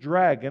that this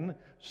dragon,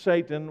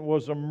 Satan,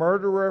 was a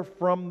murderer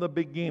from the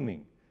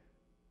beginning.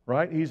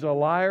 Right? He's a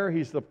liar.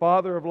 He's the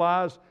father of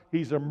lies.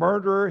 He's a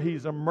murderer.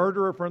 He's a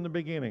murderer from the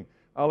beginning.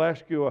 I'll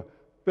ask you a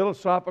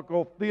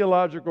philosophical,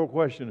 theological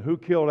question. Who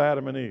killed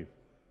Adam and Eve?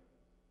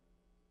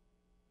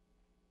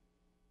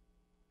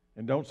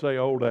 And don't say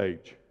old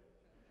age.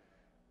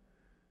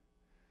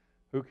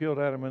 Who killed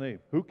Adam and Eve?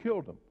 Who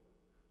killed them?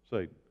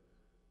 Satan.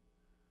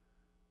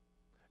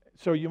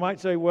 So you might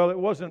say, well, it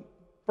wasn't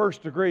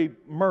first-degree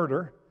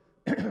murder.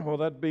 Well,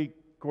 that'd be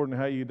according to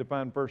how you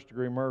define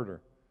first-degree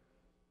murder.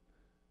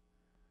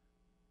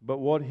 But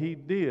what he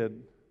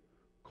did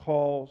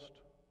caused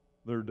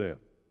their death.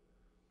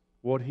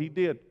 What he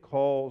did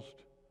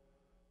caused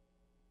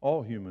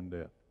all human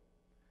death.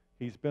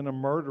 He's been a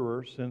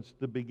murderer since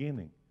the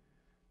beginning.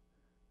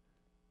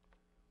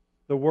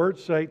 The word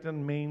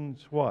Satan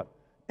means what?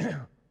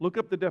 Look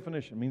up the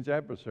definition. It means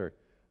adversary.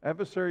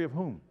 Adversary of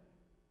whom?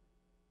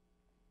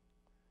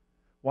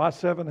 Why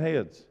 7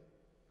 heads?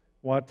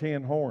 Why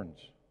 10 horns?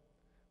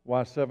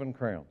 Why 7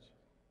 crowns?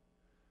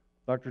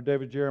 Dr.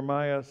 David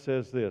Jeremiah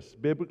says this: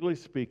 biblically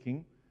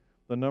speaking,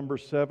 the number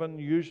 7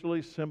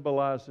 usually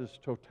symbolizes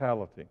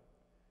totality.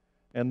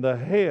 And the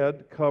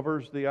head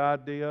covers the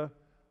idea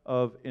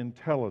of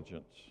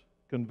intelligence,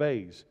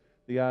 conveys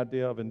the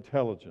idea of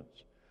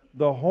intelligence.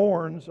 The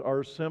horns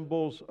are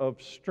symbols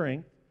of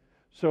strength.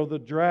 So the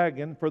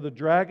dragon, for the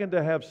dragon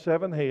to have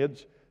 7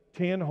 heads,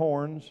 10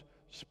 horns,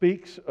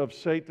 speaks of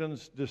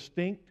Satan's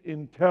distinct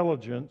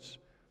intelligence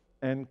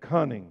and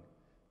cunning.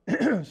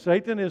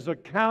 Satan is a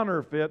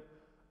counterfeit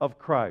of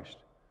Christ.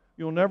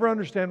 You'll never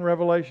understand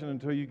Revelation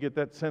until you get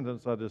that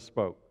sentence I just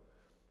spoke.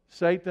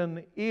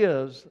 Satan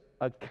is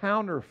a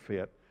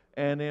counterfeit,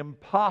 an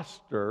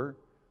impostor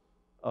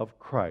of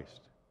Christ.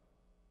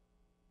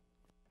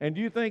 And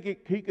do you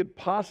think he could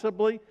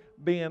possibly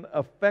be an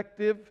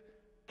effective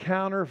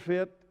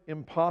counterfeit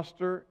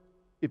impostor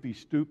if he's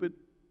stupid?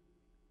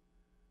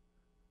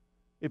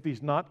 If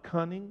he's not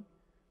cunning?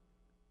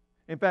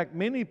 In fact,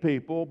 many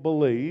people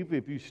believe,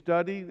 if you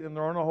study, and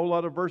there aren't a whole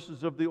lot of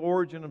verses of the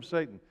origin of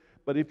Satan,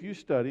 but if you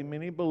study,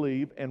 many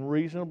believe, and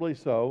reasonably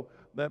so,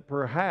 that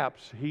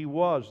perhaps he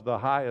was the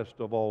highest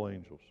of all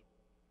angels.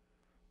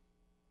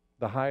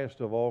 The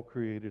highest of all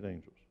created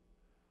angels.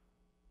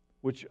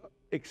 Which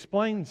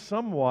explains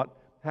somewhat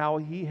how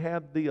he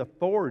had the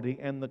authority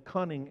and the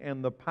cunning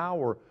and the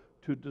power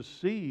to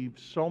deceive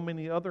so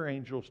many other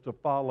angels to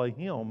follow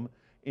him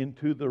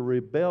into the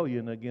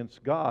rebellion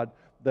against God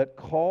that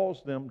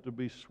caused them to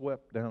be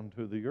swept down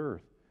to the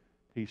earth.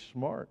 He's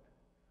smart.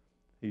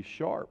 He's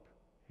sharp.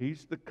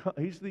 He's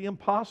the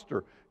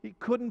imposter. He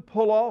couldn't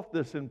pull off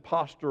this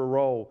imposter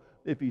role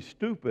if he's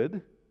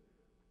stupid.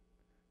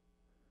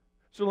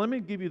 So let me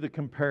give you the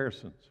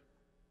comparisons.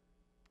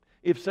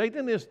 If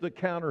Satan is the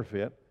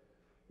counterfeit,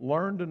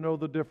 learn to know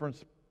the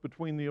difference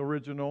between the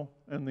original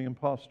and the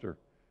imposter.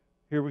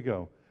 Here we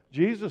go.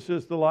 Jesus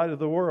is the light of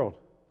the world.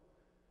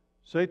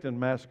 Satan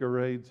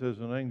masquerades as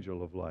an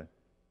angel of light.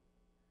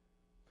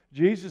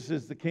 Jesus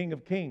is the King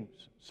of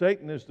kings.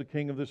 Satan is the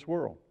king of this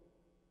world.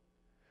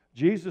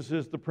 Jesus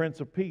is the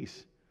Prince of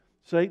Peace.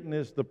 Satan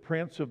is the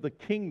prince of the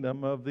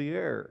kingdom of the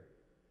air.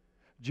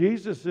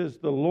 Jesus is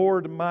the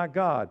Lord my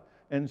God,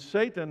 and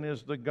Satan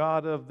is the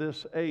god of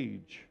this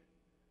age.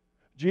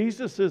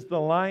 Jesus is the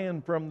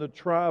lion from the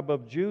tribe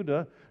of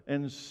Judah,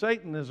 and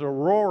Satan is a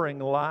roaring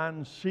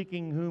lion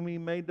seeking whom he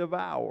may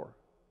devour.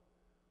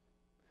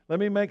 Let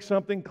me make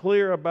something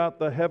clear about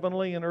the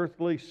heavenly and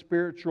earthly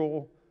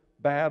spiritual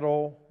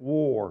battle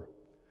war.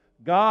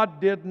 God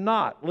did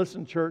not,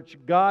 listen church,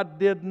 God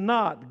did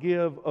not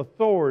give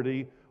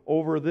authority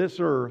over this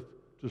earth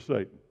to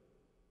Satan.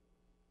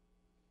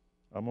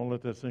 I'm going to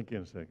let that sink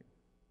in a second.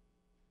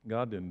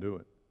 God didn't do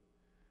it.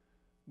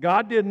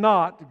 God did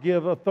not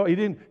give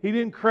authority. He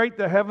didn't create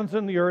the heavens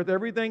and the earth,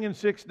 everything in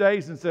 6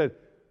 days and said,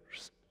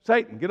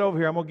 Satan, get over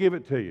here, I'm going to give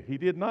it to you. He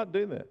did not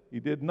do that.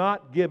 He did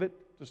not give it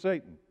to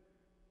Satan.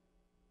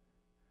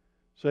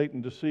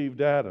 Satan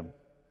deceived Adam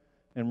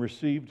and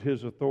received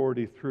his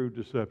authority through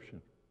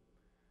deception.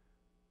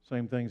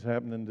 Same thing's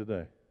happening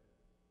today.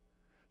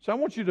 So I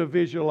want you to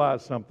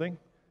visualize something.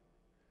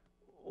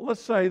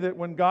 Let's say that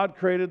when God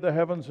created the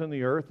heavens and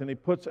the earth, and He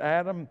puts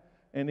Adam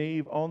and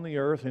Eve on the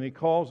earth, and He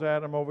calls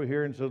Adam over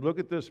here and says, look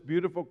at this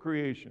beautiful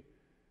creation.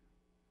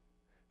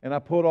 And I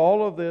put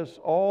all of this,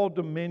 all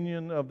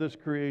dominion of this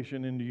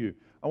creation into you.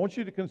 I want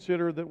you to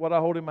consider that what I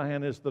hold in my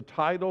hand is the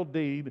title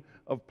deed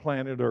of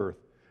planet Earth.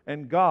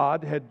 And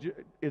God had,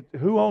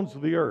 who owns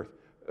the earth?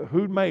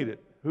 Who made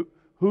it?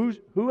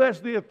 Who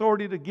has the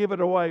authority to give it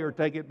away or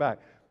take it back?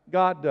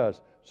 God does.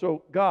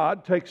 So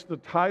God takes the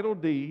title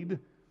deed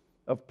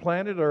of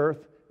planet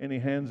Earth and He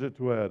hands it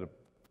to Adam.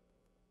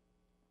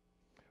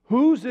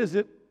 Whose is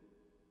it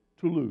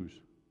to lose?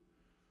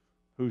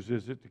 Whose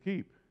is it to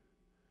keep?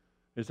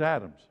 It's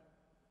Adam's.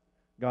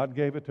 God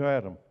gave it to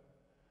Adam.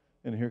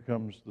 And here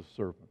comes the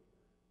serpent.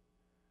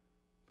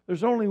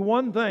 There's only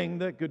one thing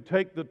that could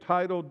take the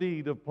title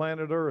deed of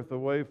planet Earth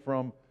away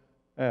from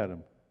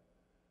Adam.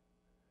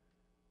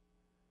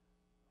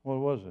 What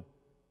was it?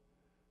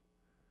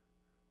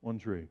 One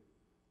tree.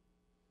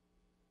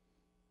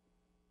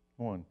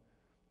 One.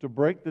 To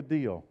break the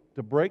deal.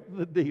 To break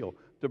the deal.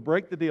 To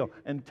break the deal.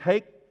 And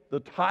take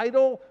the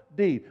title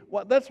deed.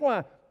 Well, that's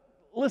why,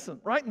 listen,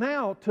 right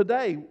now,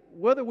 today,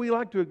 whether we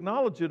like to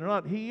acknowledge it or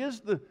not, He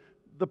is the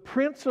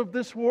prince of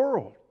this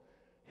world.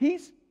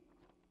 He's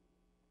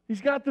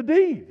got the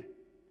deed.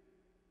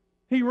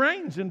 He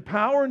reigns in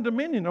power and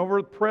dominion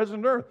over the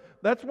present earth.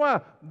 That's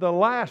why the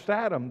last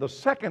Adam, the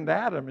second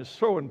Adam, is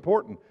so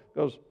important.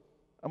 Because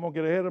I'm going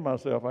to get ahead of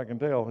myself, I can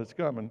tell. It's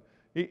coming.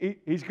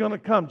 He's going to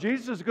come.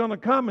 Jesus is going to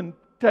come and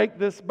take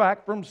this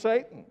back from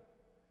Satan.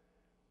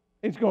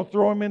 He's going to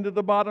throw him into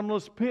the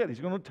bottomless pit. He's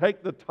going to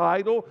take the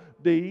title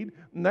deed.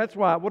 And that's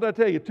why, what I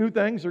tell you, two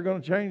things are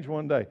going to change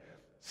one day.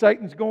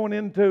 Satan's going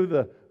into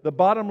the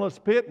bottomless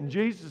pit, and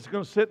Jesus is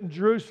going to sit in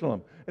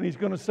Jerusalem. And He's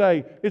going to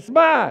say, it's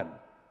mine.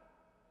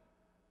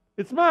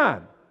 It's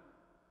mine.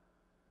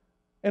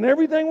 And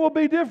everything will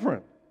be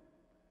different.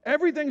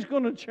 Everything's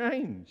going to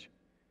change.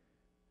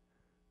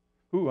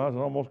 Ooh, I was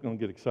almost going to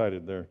get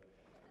excited there.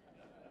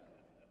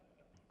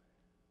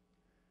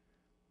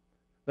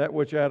 That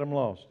which Adam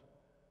lost.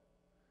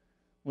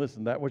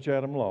 Listen, that which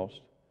Adam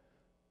lost,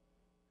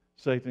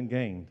 Satan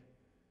gained.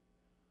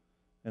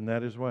 And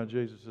that is why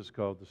Jesus is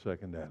called the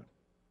second Adam.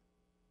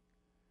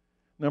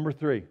 Number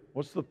 3,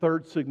 what's the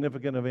third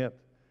significant event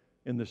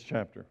in this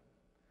chapter?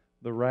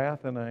 The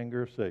wrath and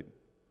anger of Satan.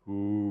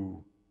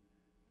 Ooh.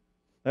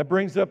 That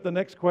brings up the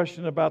next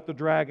question about the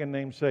dragon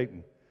named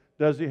Satan.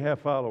 Does he have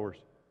followers?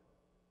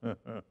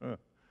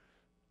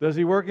 Does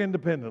he work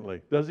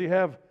independently? Does he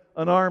have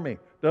an army?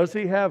 Does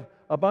he have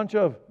a bunch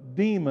of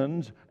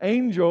demons,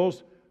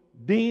 angels,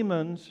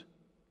 demons,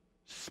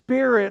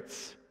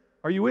 spirits?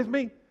 Are you with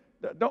me?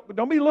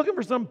 Don't be looking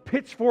for some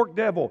pitchfork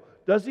devil.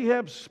 Does he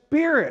have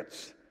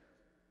spirits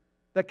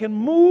that can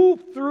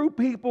move through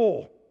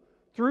people,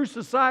 through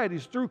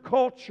societies, through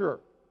culture?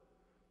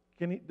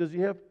 Does he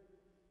have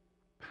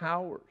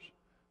powers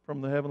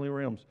from the heavenly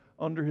realms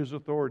under his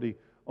authority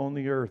on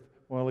the earth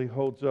while he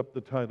holds up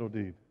the title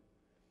deed?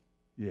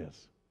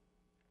 Yes.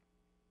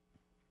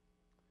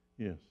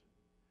 Yes.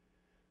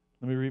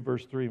 Let me read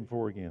verse 3 and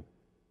 4 again.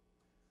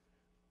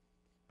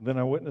 Then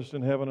I witnessed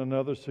in heaven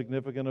another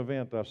significant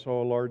event. I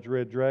saw a large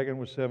red dragon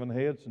with 7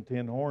 heads and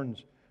 10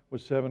 horns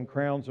with 7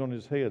 crowns on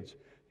his heads.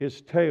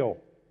 His tail,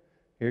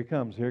 here it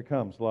comes.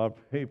 A lot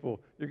of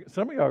people,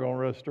 some of y'all are going to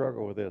really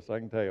struggle with this, I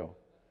can tell.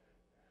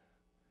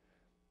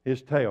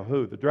 His tail,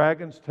 who? The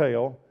dragon's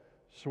tail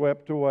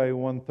swept away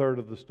 1/3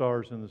 of the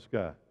stars in the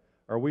sky.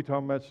 Are we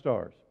talking about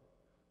stars?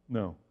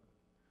 No.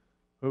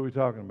 Who are we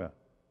talking about?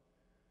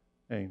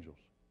 Angels.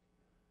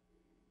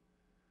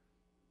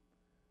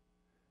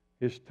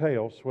 His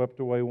tail swept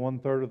away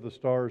 1/3 of the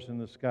stars in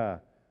the sky,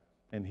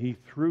 and he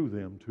threw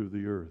them to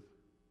the earth.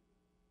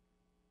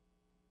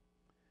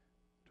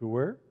 To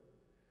where?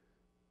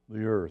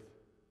 The earth.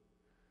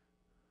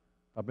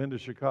 I've been to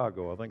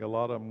Chicago. I think a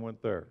lot of them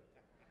went there.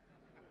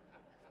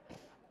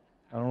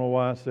 I don't know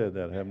why I said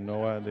that. I have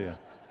no idea.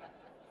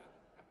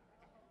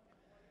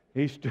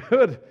 I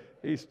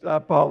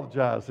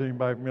apologize to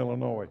anybody from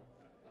Illinois.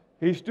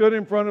 He stood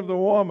in front of the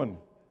woman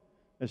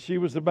as she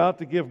was about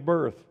to give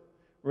birth,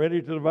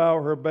 ready to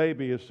devour her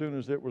baby as soon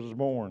as it was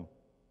born.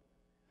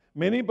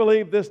 Many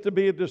believe this to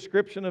be a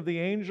description of the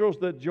angels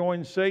that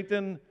joined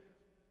Satan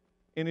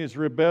in his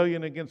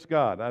rebellion against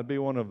God. I'd be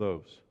one of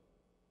those.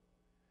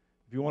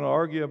 If you want to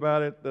argue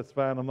about it, that's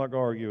fine. I'm not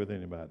going to argue with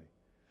anybody.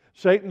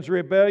 Satan's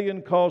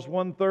rebellion caused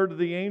 1/3 of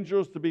the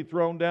angels to be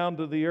thrown down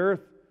to the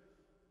earth,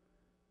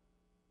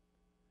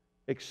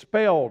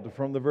 expelled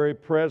from the very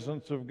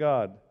presence of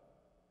God.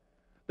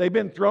 They've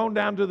been thrown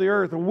down to the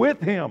earth with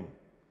Him.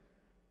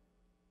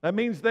 That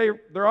means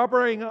they're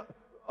operating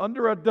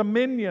under a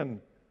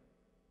dominion.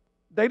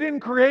 They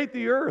didn't create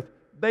the earth.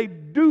 They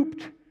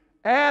duped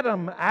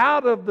Adam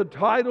out of the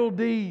title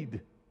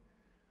deed.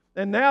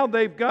 And now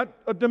they've got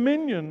a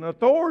dominion,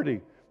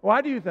 authority.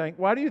 Why do you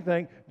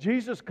think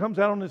Jesus comes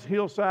out on this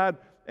hillside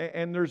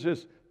and there's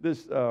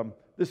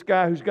this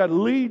guy who's got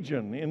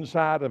legion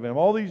inside of him,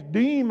 all these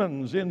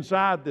demons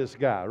inside this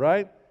guy,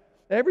 right?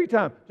 Every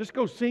time, just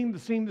go scene to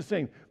scene to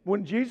scene.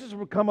 When Jesus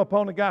would come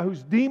upon a guy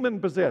who's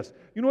demon-possessed,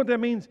 you know what that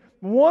means?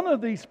 One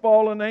of these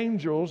fallen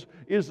angels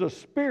is a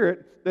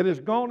spirit that has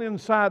gone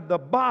inside the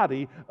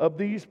body of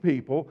these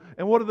people.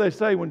 And what do they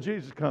say when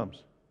Jesus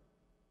comes?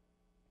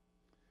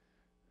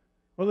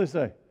 What do they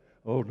say?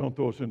 Oh, don't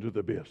throw us into the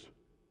abyss.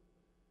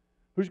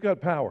 Who's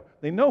got power?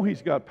 They know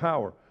He's got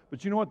power.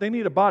 But you know what? They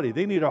need a body.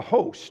 They need a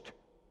host.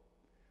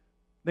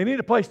 They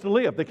need a place to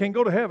live. They can't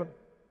go to heaven.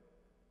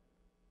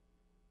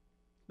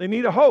 They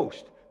need a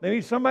host. They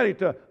need somebody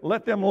to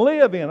let them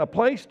live in, a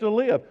place to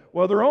live.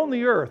 Well, they're on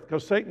the earth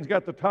because Satan's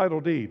got the title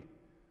deed.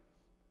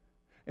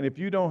 And if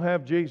you don't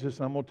have Jesus,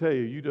 I'm going to tell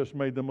you, you just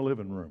made them a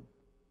living room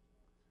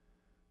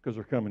because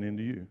they're coming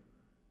into you.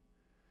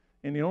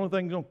 And the only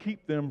thing that's going to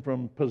keep them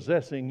from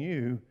possessing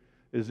you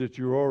is that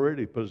you're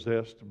already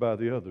possessed by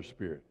the other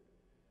spirit.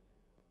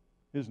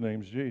 His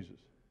name's Jesus.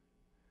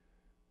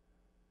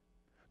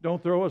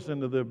 Don't throw us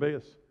into the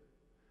abyss.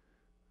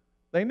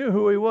 They knew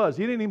who he was.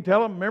 He didn't even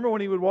tell them. Remember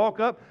when he would walk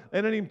up?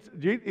 He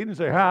didn't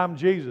say, "Hi, I'm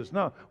Jesus."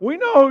 No. We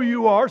know who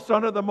you are,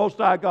 Son of the Most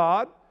High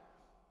God.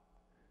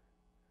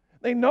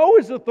 They know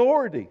his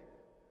authority.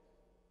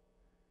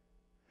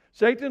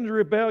 Satan's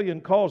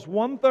rebellion caused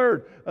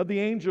 1/3 of the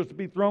angels to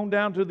be thrown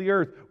down to the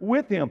earth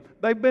with him.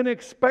 They've been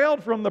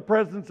expelled from the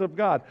presence of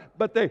God.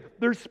 But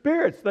they're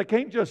spirits. They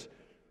can't just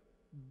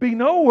be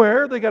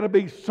nowhere. They got to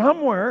be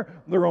somewhere.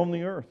 They're on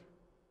the earth.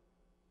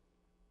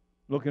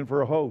 Looking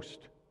for a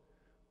host.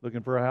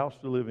 Looking for a house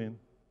to live in.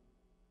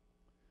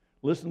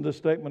 Listen to the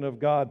statement of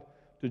God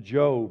to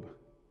Job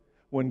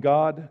when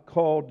God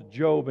called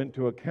Job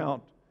into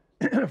account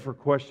for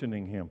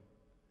questioning him.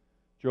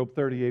 Job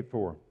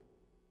 38:4.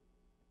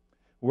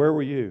 Where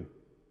were you?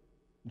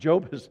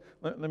 Job is,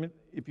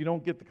 if you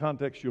don't get the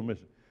context, you'll miss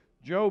it.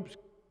 Job's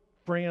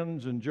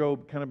friends and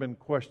Job kind of been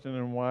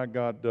questioning why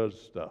God does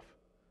stuff.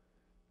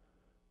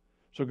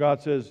 So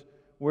God says,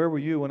 "Where were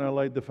you when I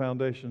laid the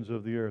foundations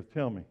of the earth?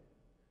 Tell me,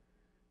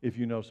 if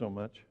you know so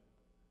much."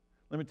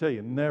 Let me tell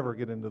you, never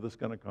get into this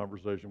kind of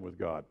conversation with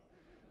God.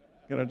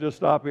 Can I just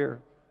stop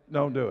here?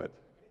 Don't do it.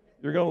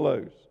 You're going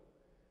to lose.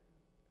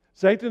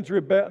 Satan's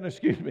rebellion,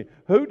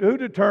 who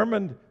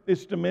determined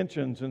its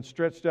dimensions and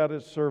stretched out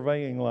its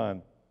surveying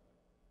line?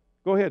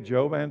 Go ahead,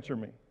 Job, answer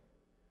me.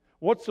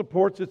 What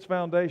supports its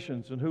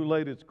foundations and who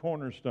laid its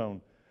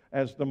cornerstone?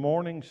 As the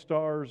morning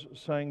stars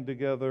sang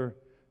together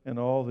and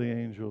all the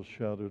angels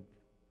shouted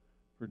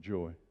for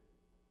joy.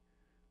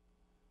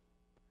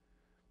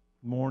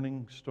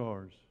 Morning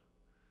stars,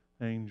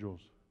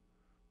 angels.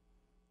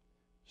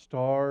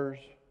 Stars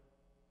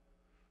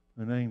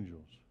and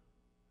angels.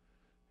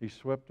 He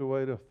swept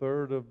away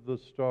 1/3 of the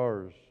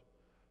stars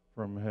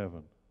from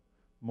heaven.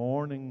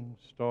 Morning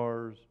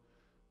stars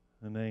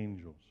and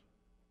angels.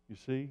 You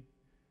see?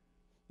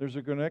 There's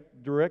a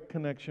direct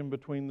connection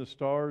between the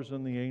stars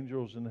and the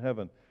angels in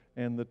heaven.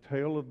 And the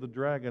tail of the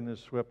dragon has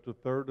swept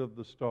 1/3 of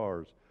the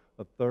stars,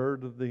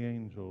 1/3 of the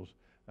angels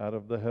out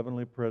of the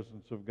heavenly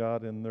presence of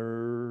God, and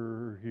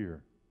they're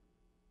here.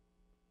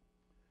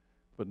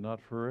 But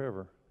not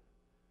forever.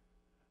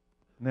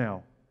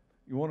 Now,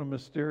 you want a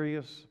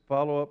mysterious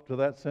follow-up to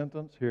that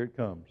sentence? Here it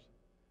comes.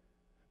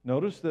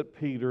 Notice that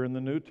Peter in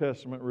the New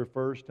Testament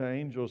refers to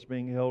angels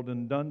being held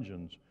in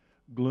dungeons,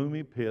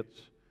 gloomy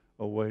pits,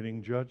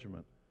 awaiting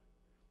judgment.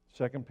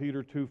 2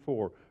 Peter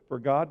 2:4. For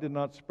God did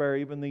not spare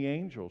even the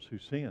angels who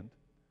sinned.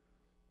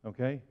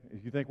 Okay?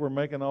 If you think we're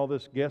making all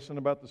this guessing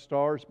about the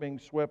stars being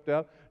swept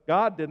out,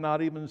 God did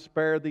not even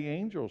spare the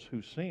angels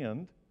who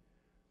sinned.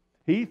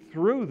 He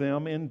threw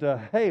them into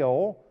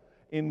hell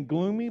in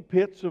gloomy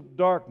pits of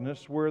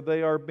darkness where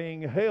they are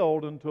being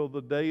held until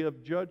the day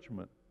of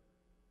judgment.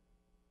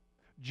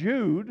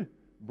 Jude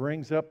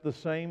brings up the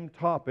same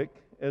topic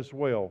as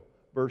well.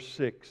 Verse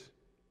 6.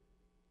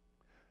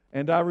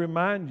 And I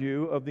remind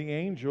you of the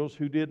angels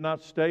who did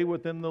not stay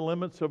within the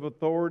limits of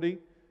authority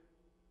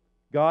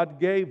God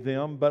gave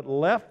them, but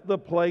left the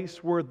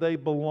place where they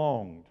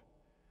belonged.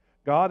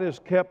 God has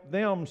kept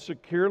them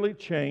securely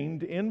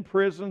chained in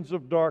prisons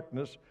of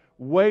darkness,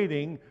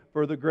 waiting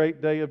for the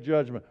great day of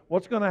judgment.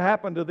 What's going to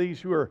happen to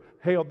these who are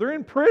held? They're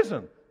in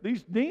prison.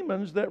 These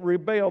demons that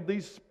rebelled,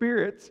 these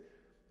spirits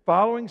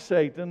following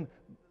Satan,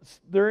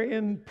 they're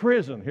in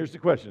prison. Here's the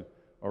question.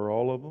 Are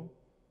all of them?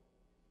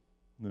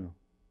 No.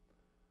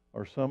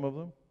 Are some of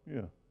them?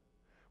 Yeah.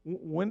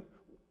 When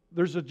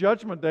there's a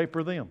judgment day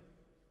for them.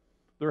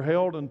 They're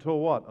held until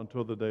what?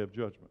 Until the day of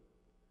judgment.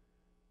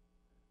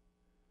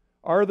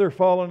 Are there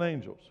fallen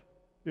angels?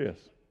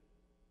 Yes.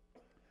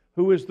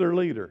 Who is their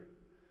leader?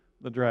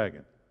 The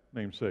dragon,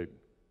 named Satan.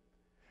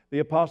 The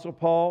Apostle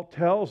Paul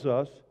tells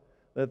us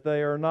that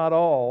they are not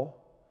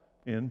all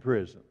in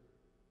prison.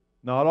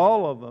 Not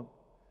all of them.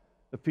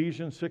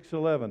 Ephesians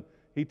 6:11.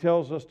 He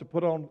tells us to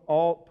put on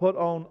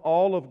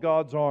all of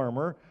God's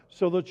armor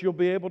so that you'll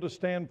be able to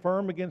stand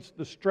firm against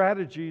the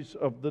strategies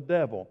of the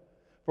devil.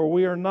 For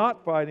we are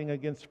not fighting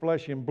against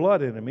flesh and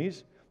blood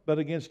enemies, but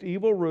against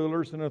evil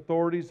rulers and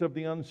authorities of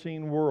the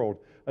unseen world,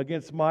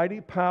 against mighty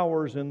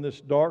powers in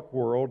this dark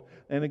world,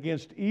 and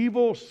against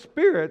evil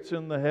spirits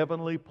in the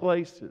heavenly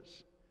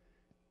places.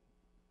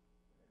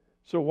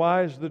 So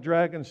why is the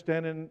dragon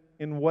standing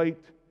in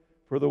wait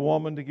for the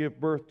woman to give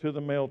birth to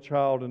the male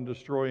child and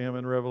destroy him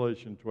in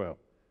Revelation 12?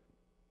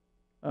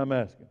 I'm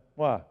asking,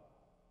 why?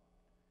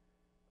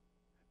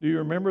 Do you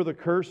remember the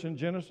curse in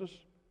Genesis?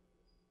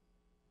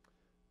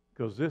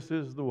 Because this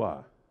is the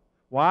why.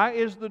 Why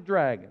is the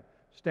dragon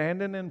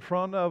standing in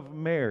front of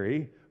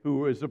Mary,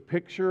 who is a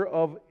picture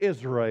of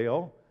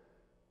Israel,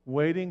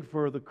 waiting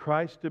for the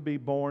Christ to be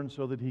born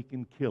so that he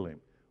can kill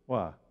him?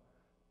 Why?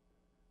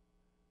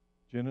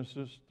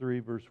 Genesis 3,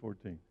 verse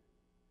 14.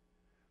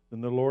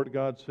 Then the Lord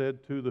God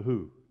said to the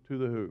who? To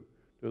the who?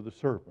 To the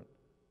serpent.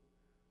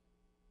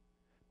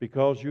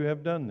 Because you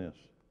have done this.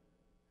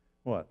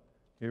 What?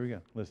 Here we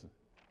go. Listen.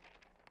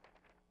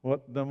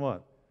 What? Done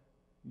what?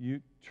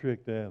 You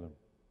tricked Adam.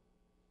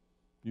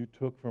 You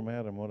took from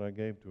Adam what I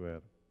gave to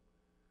Adam.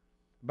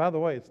 By the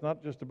way, it's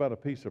not just about a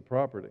piece of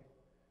property.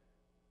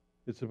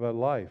 It's about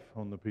life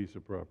on the piece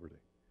of property.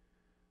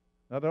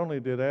 Not only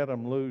did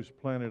Adam lose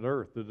planet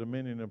Earth, the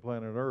dominion of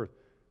planet Earth,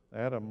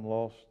 Adam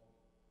lost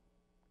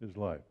his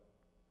life.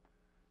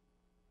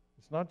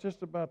 It's not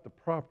just about the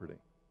property.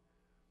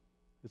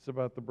 It's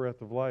about the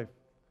breath of life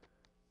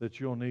that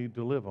you'll need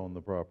to live on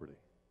the property.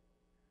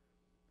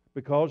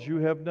 Because you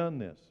have done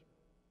this,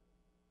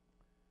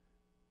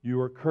 you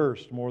are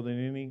cursed more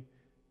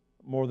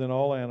than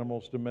all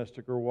animals,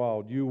 domestic or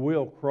wild. You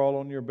will crawl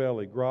on your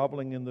belly,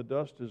 groveling in the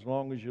dust as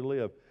long as you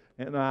live.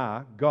 And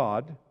I,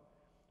 God,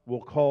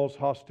 will cause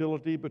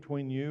hostility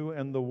between you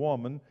and the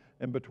woman,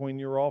 and between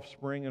your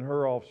offspring and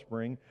her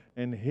offspring,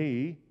 and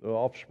he, the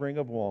offspring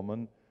of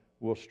woman,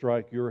 will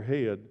strike your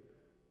head,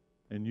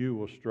 and you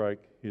will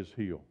strike his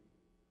heel.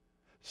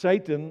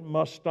 Satan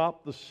must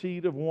stop the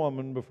seed of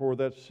woman before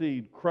that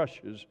seed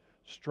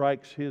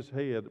strikes his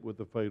head with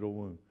a fatal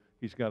wound.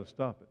 He's got to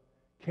stop it.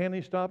 Can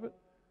he stop it?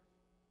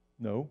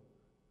 No.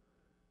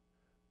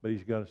 But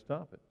he's got to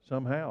stop it.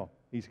 Somehow,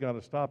 he's got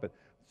to stop it.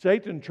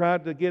 Satan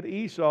tried to get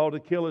Esau to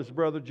kill his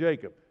brother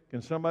Jacob.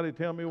 Can somebody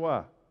tell me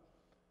why?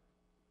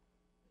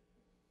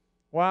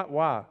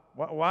 Why?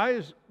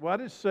 Why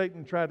did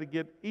Satan try to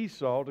get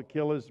Esau to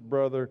kill his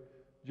brother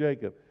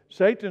Jacob?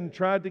 Satan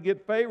tried to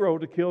get Pharaoh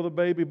to kill the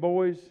baby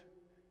boys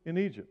in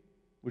Egypt,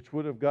 which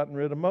would have gotten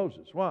rid of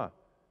Moses. Why?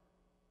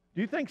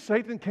 Do you think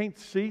Satan can't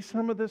see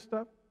some of this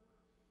stuff?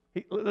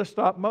 Let's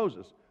stop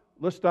Moses.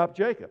 Let's stop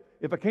Jacob.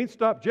 If I can't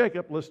stop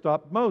Jacob, let's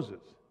stop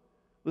Moses.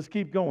 Let's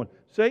keep going.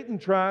 Satan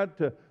tried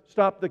to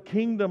stop the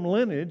kingdom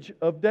lineage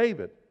of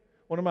David.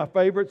 One of my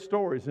favorite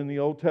stories in the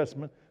Old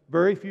Testament.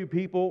 Very few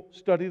people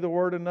study the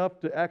Word enough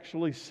to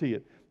actually see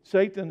it.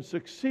 Satan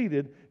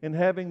succeeded in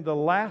having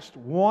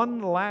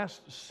one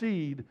last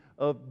seed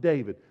of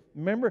David.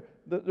 Remember,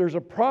 there's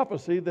a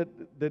prophecy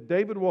that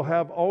David will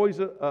have always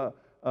a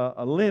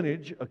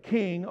lineage, a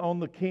king on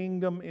the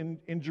kingdom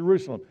in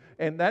Jerusalem.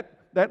 And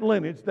that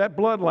lineage, that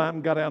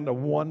bloodline got down to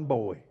one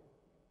boy.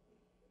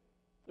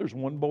 There's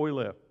one boy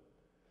left.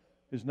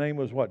 His name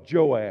was what?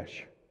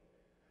 Joash.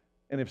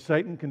 And if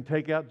Satan can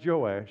take out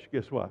Joash,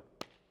 guess what?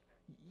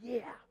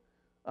 Yeah,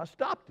 I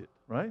stopped it,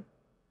 right?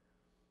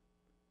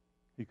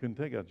 He couldn't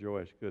take out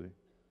Joash, could he?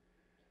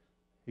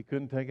 He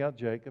couldn't take out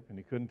Jacob, and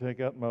he couldn't take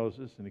out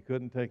Moses, and he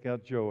couldn't take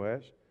out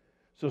Joash.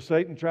 So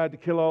Satan tried to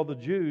kill all the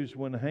Jews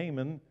when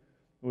Haman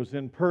was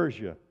in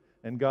Persia,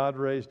 and God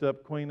raised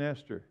up Queen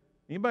Esther.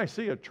 Anybody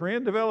see a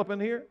trend developing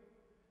here?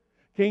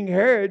 King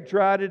Herod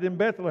tried it in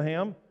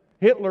Bethlehem.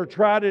 Hitler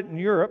tried it in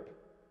Europe.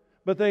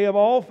 But they have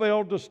all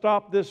failed to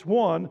stop this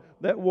one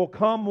that will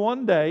come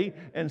one day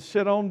and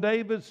sit on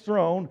David's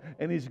throne,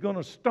 and he's going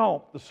to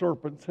stomp the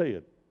serpent's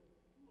head.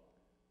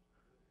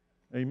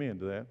 Amen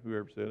to that,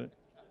 whoever said it.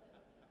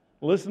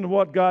 Listen to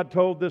what God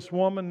told this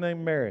woman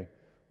named Mary.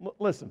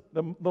 Listen,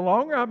 the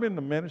longer I'm in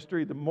the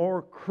ministry, the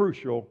more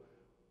crucial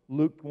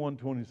Luke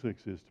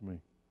 1:26 is to me.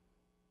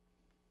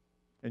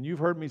 And you've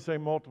heard me say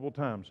multiple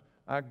times,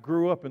 I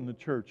grew up in the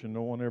church and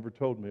no one ever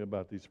told me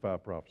about these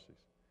 5 prophecies.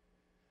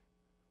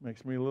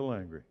 Makes me a little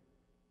angry.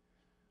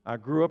 I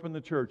grew up in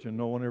the church and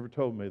no one ever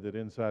told me that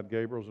inside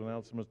Gabriel's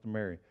announcements to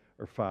Mary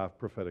are 5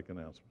 prophetic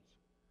announcements.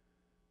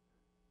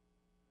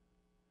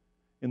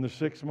 In the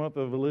 6th month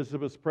of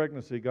Elizabeth's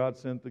pregnancy, God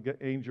sent the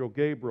angel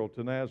Gabriel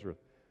to Nazareth,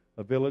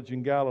 a village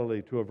in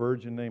Galilee, to a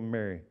virgin named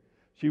Mary.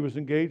 She was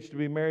engaged to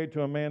be married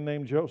to a man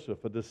named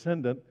Joseph, a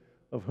descendant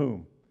of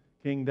whom?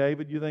 King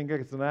David. You think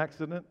it's an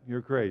accident?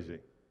 You're crazy.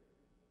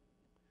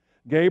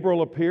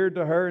 Gabriel appeared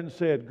to her and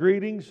said,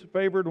 "Greetings,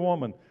 favored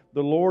woman,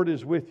 the Lord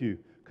is with you."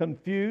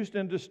 Confused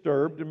and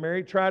disturbed,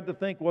 Mary tried to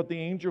think what the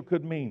angel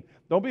could mean.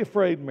 "Don't be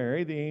afraid,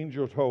 Mary," the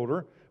angel told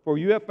her, "for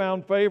you have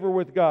found favor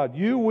with God.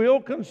 You will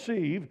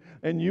conceive,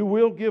 and you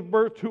will give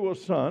birth to a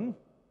son,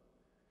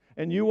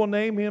 and you will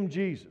name him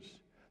Jesus.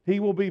 He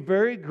will be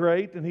very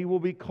great, and he will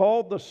be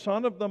called the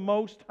Son of the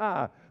Most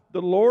High.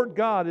 The Lord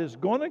God is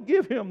going to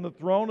give him the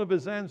throne of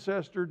his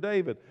ancestor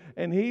David,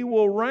 and he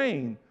will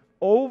reign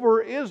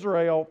over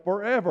Israel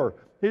forever.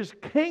 His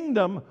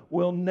kingdom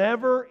will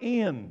never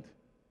end."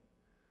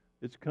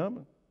 It's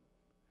coming.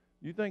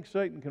 You think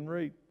Satan can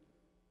read?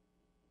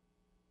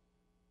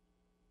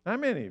 How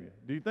many of you?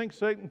 Do you think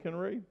Satan can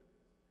read?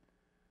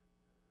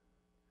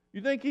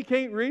 You think he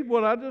can't read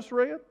what I just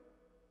read?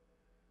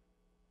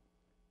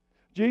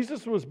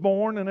 Jesus was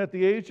born, and at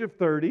the age of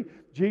 30,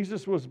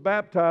 Jesus was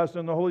baptized,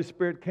 and the Holy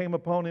Spirit came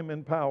upon him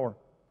in power.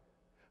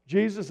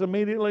 Jesus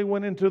immediately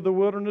went into the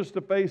wilderness to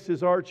face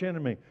his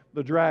archenemy,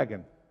 the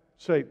dragon,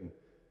 Satan.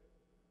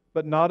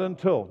 But not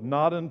until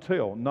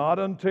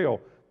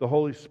the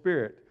Holy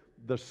Spirit,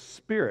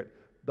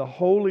 the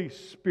Holy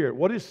Spirit.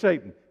 What is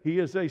Satan? He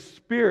is a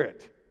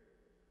spirit.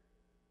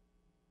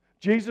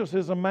 Jesus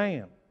is a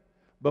man.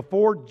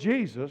 Before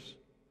Jesus,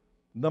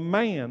 the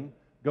man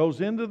goes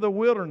into the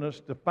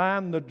wilderness to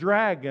find the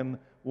dragon.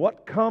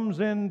 What comes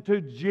into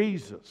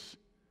Jesus?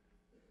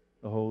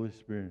 The Holy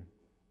Spirit.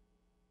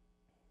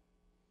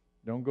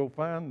 Don't go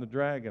find the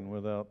dragon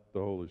without the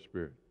Holy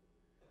Spirit.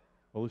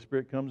 Holy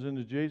Spirit comes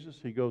into Jesus.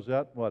 He goes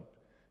out, what?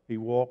 He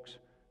walks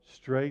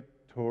straight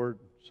toward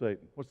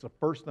Satan. What's the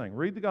first thing?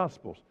 Read the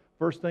Gospels.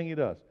 First thing he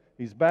does.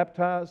 He's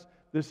baptized.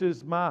 This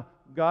is my,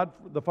 God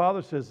the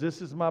Father says,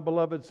 this is my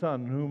beloved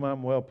Son in whom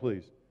I'm well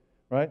pleased.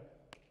 Right?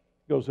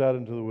 Goes out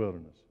into the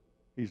wilderness.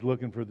 He's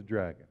looking for the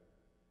dragon.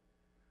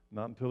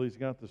 Not until he's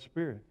got the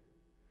Spirit.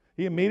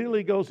 He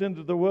immediately goes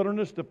into the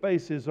wilderness to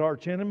face his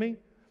archenemy.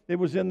 It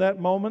was in that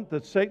moment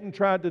that Satan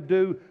tried to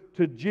do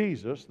to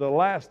Jesus, the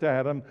last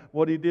Adam,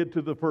 what he did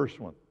to the first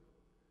one.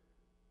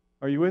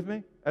 Are you with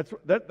me?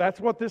 That's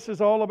what this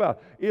is all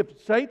about.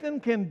 If Satan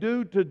can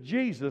do to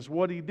Jesus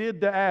what he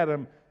did to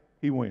Adam,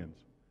 he wins.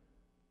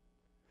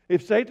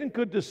 If Satan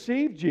could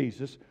deceive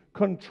Jesus,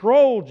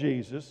 control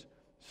Jesus,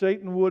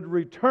 Satan would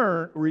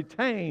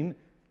retain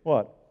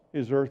what?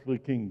 His earthly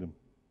kingdom.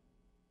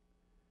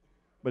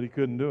 But he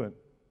couldn't do it.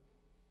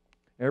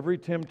 Every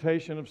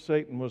temptation of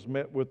Satan was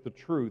met with the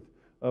truth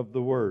of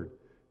the Word.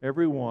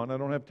 Every one, I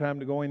don't have time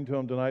to go into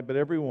them tonight, but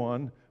every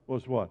one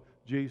was what?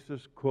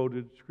 Jesus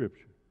quoted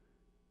Scripture.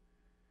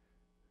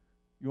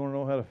 You want to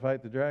know how to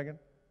fight the dragon?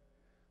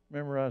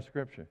 Memorize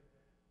Scripture.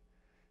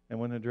 And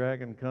when the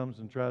dragon comes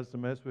and tries to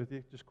mess with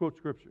you, just quote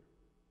Scripture.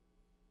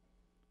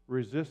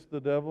 Resist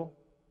the devil,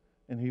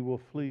 and he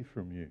will flee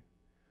from you.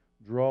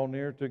 Draw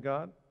near to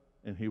God,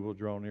 and he will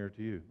draw near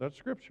to you. That's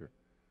Scripture.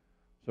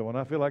 So when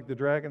I feel like the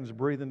dragon's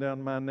breathing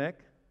down my neck,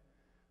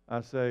 I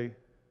say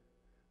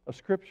a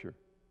Scripture.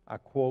 I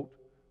quote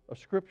a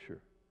Scripture.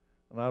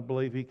 And I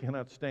believe he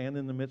cannot stand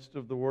in the midst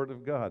of the Word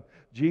of God.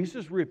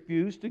 Jesus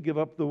refused to give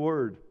up the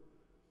Word.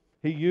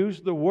 He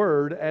used the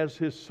Word as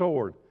his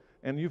sword.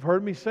 And you've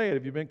heard me say it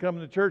if you've been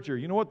coming to church here.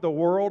 You know what the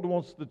world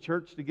wants the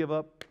church to give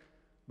up?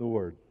 The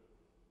Word.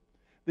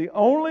 The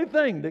only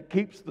thing that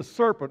keeps the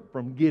serpent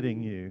from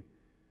getting you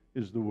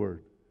is the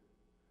Word.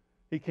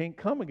 He can't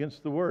come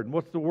against the Word. And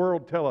what's the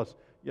world tell us?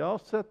 Y'all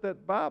set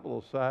that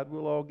Bible aside,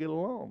 we'll all get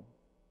along.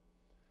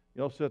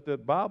 Y'all set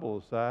that Bible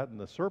aside and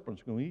the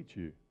serpent's going to eat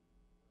you.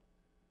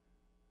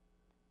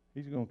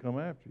 He's going to come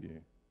after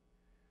you.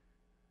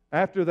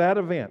 After that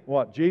event,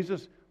 what?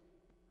 Jesus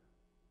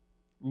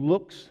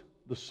looks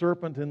the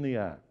serpent in the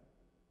eye.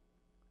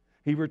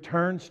 He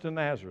returns to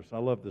Nazareth. I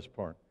love this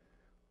part.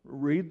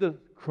 Read the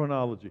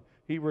chronology.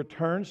 He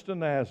returns to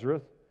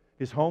Nazareth,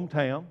 his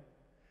hometown,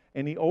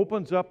 and he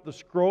opens up the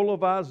scroll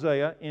of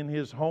Isaiah in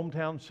his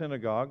hometown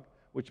synagogue,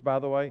 which, by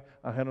the way,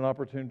 I had an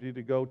opportunity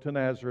to go to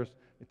Nazareth,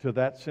 to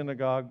that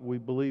synagogue. We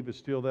believe is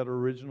still that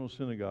original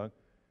synagogue.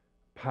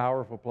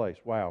 Powerful place.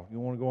 Wow. You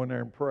want to go in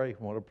there and pray?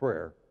 What a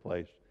prayer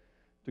place.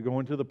 To go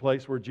into the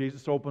place where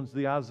Jesus opens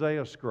the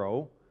Isaiah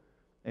scroll,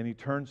 and he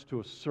turns to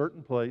a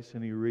certain place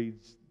and he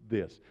reads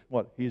this.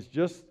 What? He's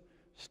just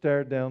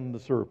stared down the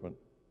serpent.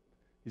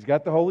 He's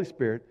got the Holy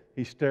Spirit.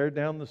 He stared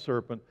down the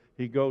serpent.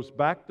 He goes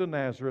back to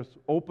Nazareth,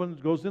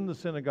 goes in the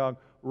synagogue,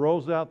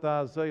 rolls out the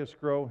Isaiah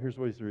scroll. Here's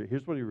what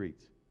he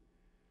reads.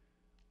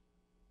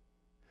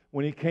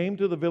 When he came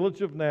to the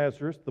village of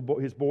Nazareth,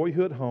 his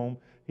boyhood home,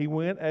 he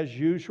went as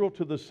usual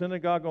to the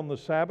synagogue on the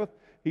Sabbath.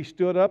 He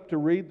stood up to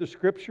read the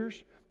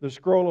Scriptures. The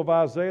scroll of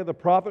Isaiah, the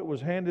prophet, was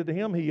handed to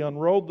him. He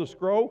unrolled the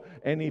scroll,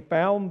 and he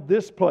found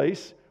this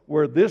place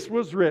where this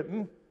was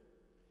written.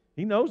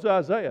 He knows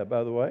Isaiah,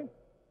 by the way.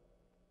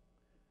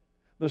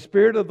 The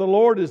Spirit of the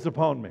Lord is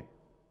upon me.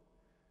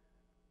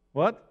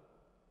 What?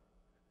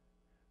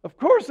 Of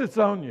course it's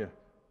on you.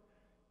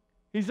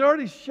 He's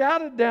already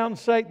shouted down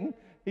Satan.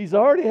 He's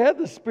already had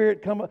the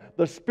Spirit come up.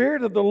 The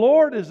Spirit of the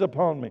Lord is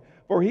upon me.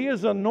 For He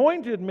has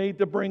anointed me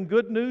to bring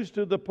good news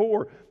to the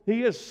poor.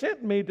 He has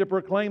sent me to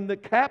proclaim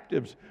that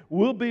captives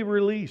will be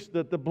released,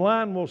 that the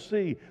blind will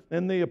see,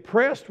 and the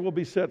oppressed will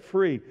be set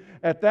free.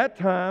 At that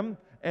time,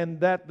 and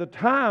that the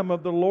time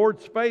of the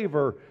Lord's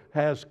favor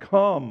has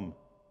come.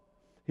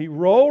 He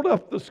rolled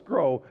up the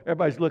scroll.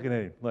 Everybody's looking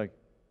at him like,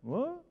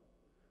 what?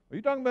 Are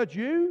you talking about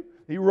you?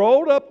 He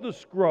rolled up the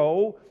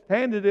scroll,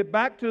 handed it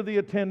back to the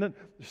attendant,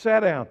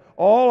 sat down.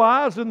 All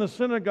eyes in the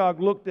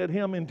synagogue looked at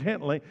him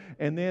intently,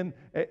 and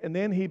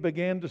then he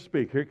began to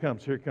speak. Here it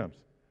comes.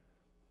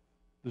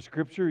 The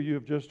Scripture you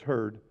have just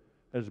heard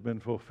has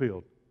been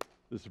fulfilled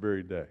this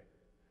very day.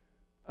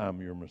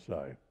 I'm your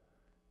Messiah.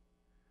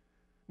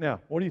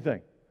 Now, what do you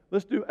think?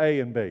 Let's do A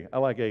and B. I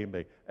like A and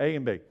B. A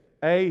and B.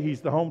 A,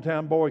 he's the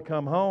hometown boy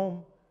come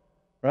home,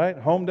 right?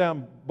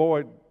 Hometown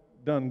boy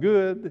done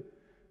good.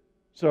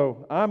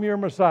 So, I'm your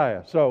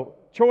Messiah. So,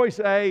 choice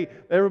A,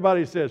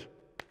 everybody says,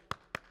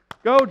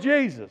 go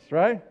Jesus,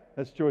 right?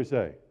 That's choice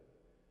A.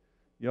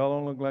 Y'all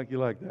don't look like you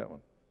like that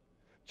one.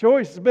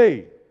 Choice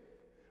B,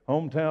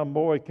 hometown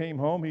boy came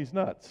home, he's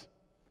nuts.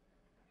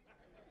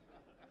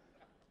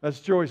 That's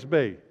choice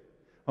B.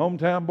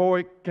 Hometown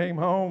boy came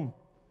home,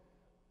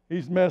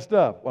 he's messed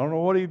up. I don't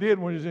know what he did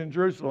when he was in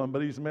Jerusalem,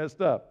 but he's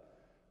messed up.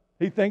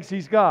 He thinks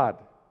he's God.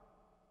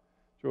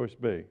 Choice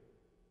B.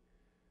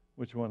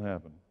 Which one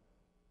happened?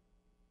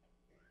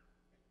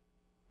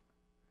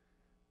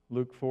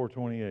 Luke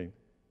 4:28.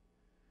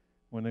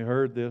 When they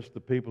heard this, the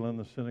people in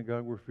the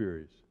synagogue were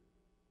furious.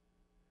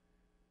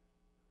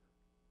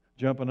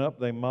 Jumping up,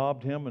 they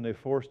mobbed him and they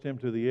forced him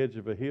to the edge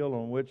of a hill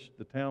on which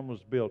the town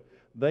was built.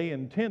 They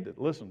intended,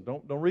 listen,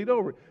 don't read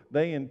over it.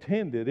 They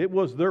intended, it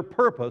was their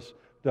purpose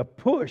to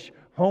push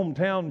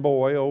hometown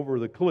boy over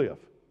the cliff.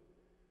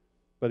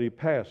 But he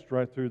passed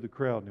right through the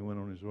crowd and he went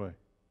on his way.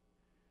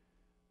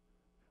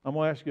 I'm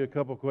going to ask you a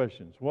couple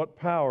questions. What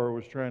power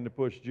was trying to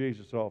push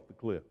Jesus off the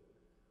cliff?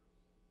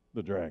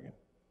 The dragon.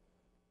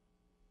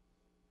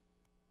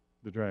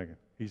 The dragon.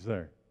 He's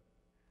there.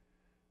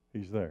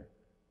 He's there.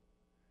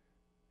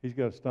 He's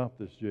got to stop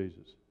this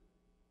Jesus.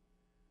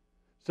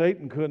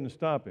 Satan couldn't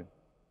stop him,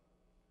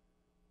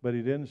 but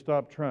he didn't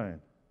stop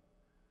trying.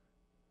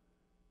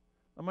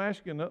 I'm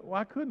asking,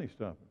 why couldn't he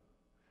stop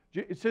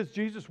him? It says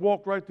Jesus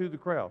walked right through the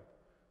crowd.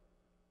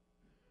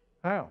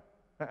 How?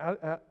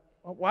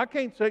 Why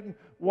can't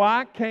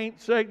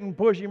Satan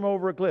push him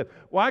over a cliff?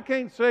 Why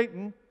can't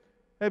Satan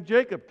have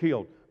Jacob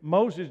killed?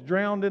 Moses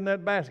drowned in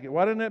that basket.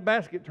 Why didn't that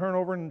basket turn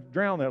over and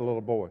drown that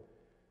little boy?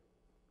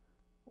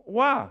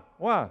 Why?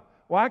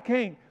 Why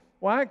can't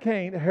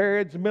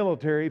Herod's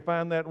military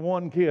find that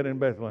one kid in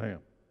Bethlehem?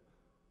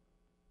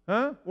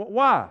 Huh?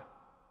 Why?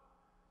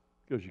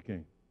 Because you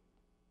can't.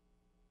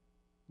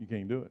 You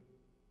can't do it.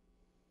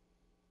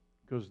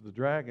 Because the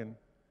dragon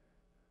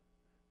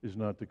is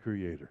not the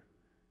creator.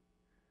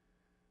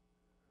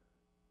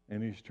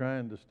 And he's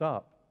trying to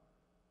stop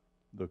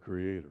the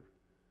creator.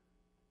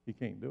 He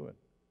can't do it.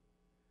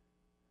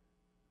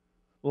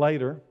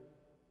 Later,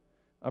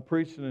 I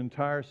preached an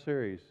entire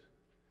series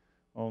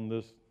on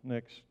this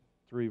next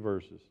 3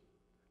 verses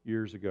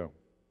years ago.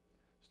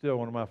 Still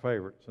one of my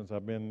favorites since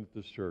I've been at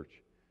this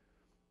church.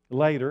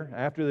 Later,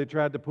 after they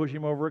tried to push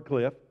him over a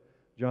cliff,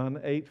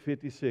 John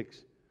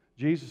 8:56,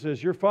 Jesus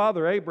says, "Your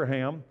father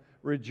Abraham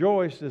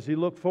rejoiced as he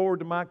looked forward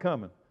to my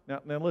coming."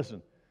 Now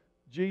listen,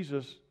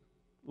 Jesus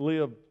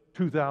lived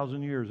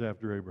 2,000 years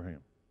after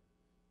Abraham.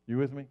 You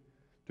with me?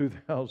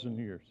 2,000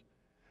 years.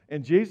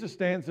 And Jesus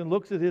stands and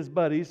looks at his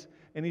buddies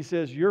and he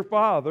says, "Your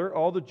father,"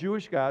 all the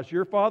Jewish guys,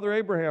 "your father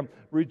Abraham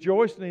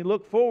rejoiced and he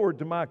looked forward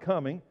to my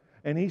coming,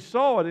 and he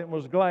saw it and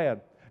was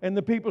glad." And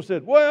the people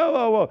said,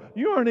 Well,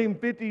 you aren't even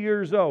 50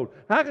 years old.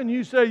 How can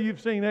you say you've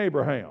seen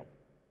Abraham?"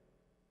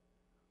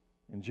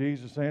 And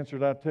Jesus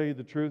answered, "I tell you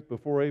the truth,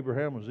 before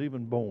Abraham was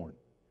even born,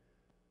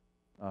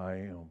 I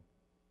am."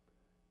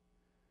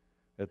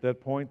 At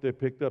that point, they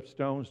picked up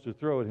stones to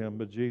throw at him,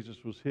 but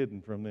Jesus was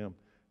hidden from them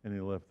and he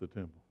left the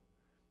temple.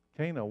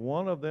 Can't a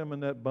one of them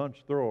in that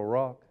bunch throw a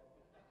rock?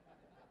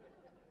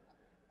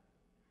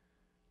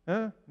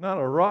 Huh? Not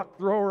a rock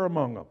thrower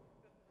among them.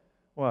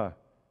 Why?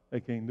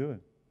 They can't do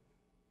it.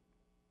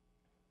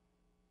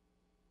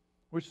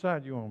 Which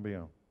side do you want to be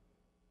on?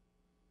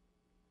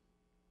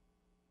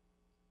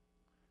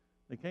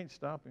 They can't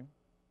stop him.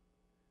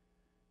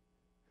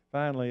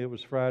 Finally, it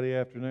was Friday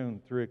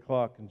afternoon, 3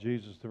 o'clock, and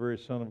Jesus, the very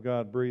Son of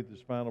God, breathed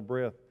his final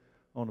breath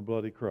on a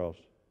bloody cross.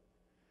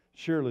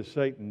 Surely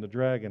Satan, the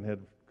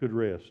dragon, could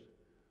rest.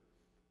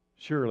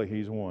 Surely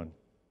he's won.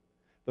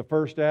 The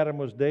first Adam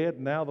was dead,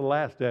 and now the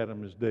last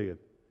Adam is dead.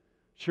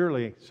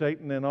 Surely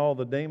Satan and all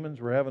the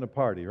demons were having a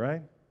party,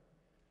 right?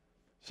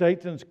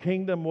 Satan's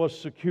kingdom was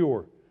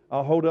secure.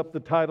 I'll hold up the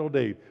title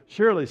deed.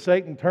 Surely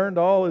Satan turned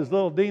to all his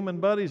little demon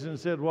buddies and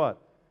said what?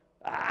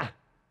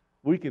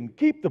 We can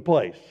keep the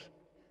place.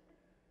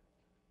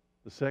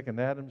 The second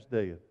Adam's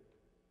dead.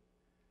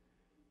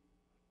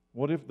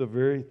 What if the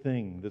very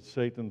thing that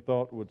Satan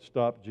thought would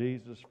stop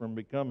Jesus from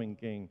becoming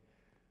king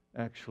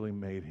actually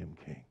made him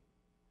king?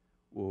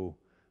 Whoa,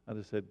 I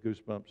just had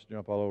goosebumps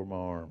jump all over my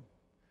arm.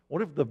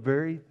 What if the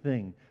very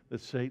thing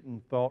that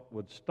Satan thought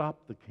would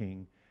stop the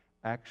king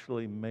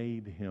actually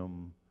made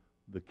him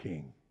the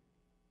king?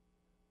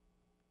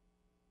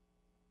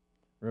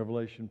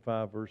 Revelation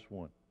 5, verse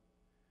 1.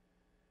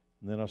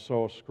 And then I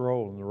saw a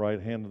scroll in the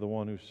right hand of the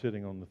one who's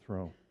sitting on the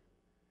throne.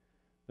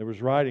 There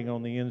was writing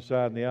on the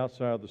inside and the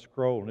outside of the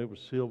scroll, and it was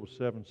sealed with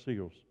 7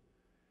 seals.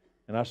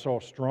 And I saw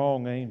a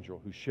strong angel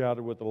who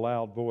shouted with a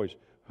loud voice,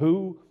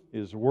 "Who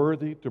is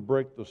worthy to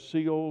break the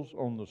seals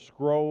on the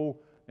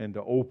scroll and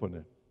to open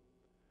it?"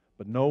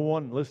 But no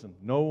one, listen,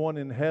 no one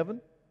in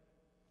heaven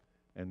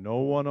and no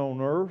one on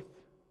earth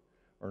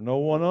or no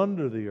one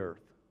under the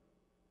earth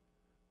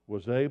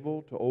was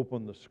able to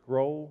open the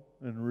scroll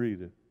and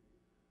read it.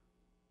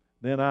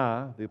 Then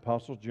I, the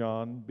Apostle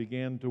John,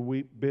 began to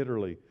weep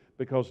bitterly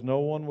because no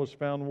one was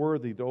found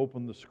worthy to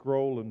open the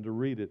scroll and to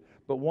read it.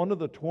 But one of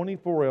the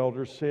 24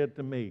 elders said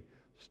to me,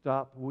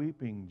 "Stop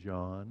weeping,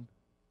 John.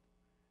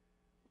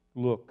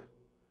 Look,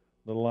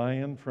 the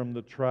Lion from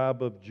the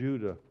tribe of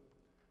Judah,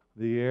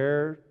 the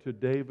heir to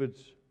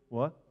David's,"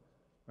 what?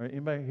 All right,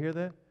 anybody hear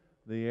that?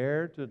 "The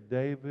heir to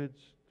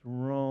David's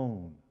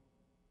throne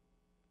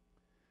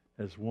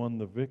has won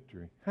the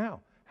victory."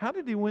 How? How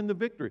did he win the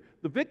victory?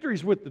 The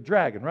victory's with the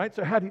dragon, right?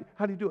 So how do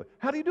you do it?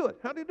 How do you do it?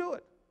 How do you do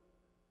it?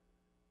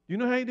 Do you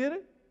know how he did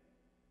it?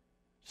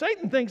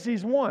 Satan thinks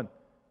he's won.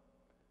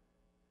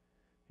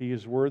 He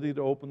is worthy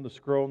to open the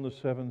scroll and the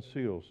 7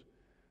 seals.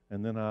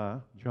 And then I,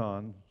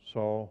 John,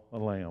 saw a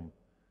lamb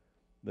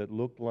that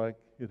looked like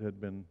it had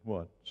been,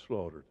 what?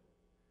 Slaughtered.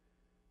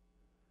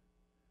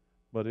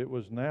 But it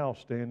was now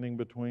standing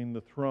between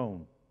the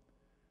throne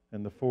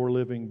and the 4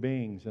 living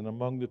beings, and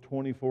among the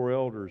 24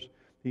 elders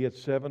he had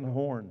 7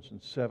 horns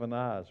and 7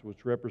 eyes,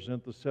 which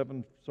represent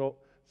the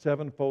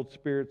sevenfold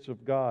spirits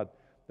of God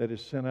that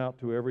is sent out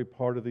to every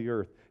part of the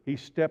earth. He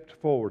stepped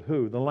forward.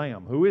 Who? The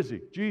Lamb. Who is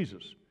He?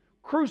 Jesus.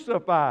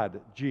 Crucified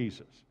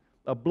Jesus.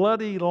 A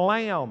bloody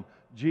lamb,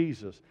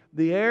 Jesus.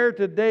 The heir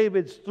to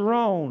David's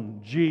throne,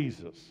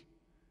 Jesus.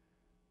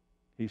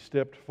 He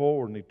stepped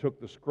forward and He took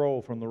the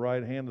scroll from the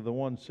right hand of the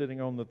one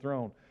sitting on the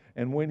throne.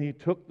 And when He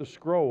took the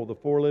scroll, the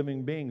 4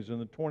 living beings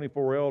and the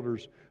 24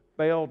 elders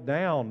fell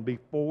down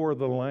before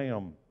the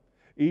Lamb.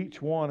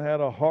 Each one had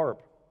a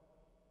harp.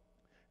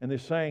 And they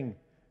sang,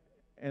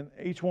 and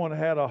each one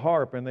had a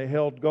harp, and they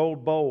held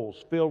gold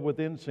bowls filled with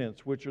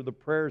incense, which are the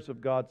prayers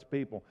of God's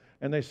people.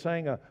 And they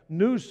sang a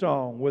new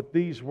song with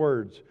these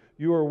words,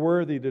 "You are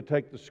worthy to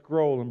take the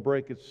scroll and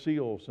break its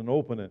seals and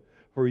open it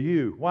for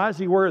you." Why is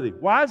He worthy?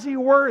 Why is He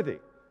worthy?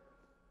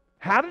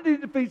 How did He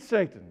defeat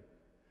Satan?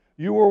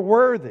 You were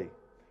worthy,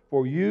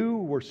 for you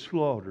were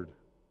slaughtered,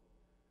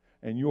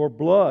 and your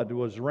blood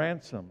was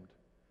ransomed,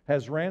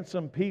 has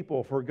ransomed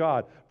people for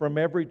God from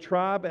every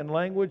tribe and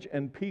language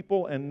and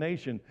people and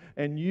nation.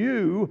 And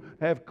you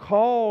have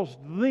caused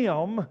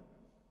them,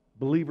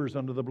 believers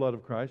under the blood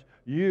of Christ,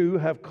 you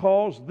have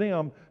caused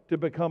them to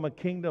become a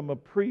kingdom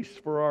of priests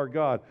for our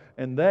God.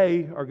 And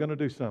they are going to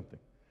do something.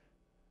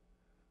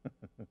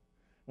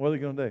 What are they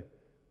going to do?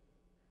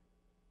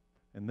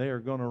 And they are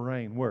going to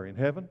reign where? In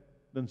heaven?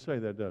 Doesn't say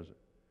that, does it?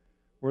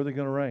 Where are they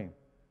going to reign?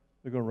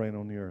 They're going to reign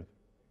on the earth.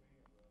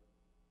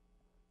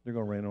 They're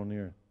going to reign on the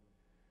earth.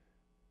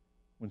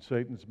 When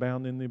Satan's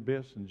bound in the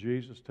abyss and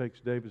Jesus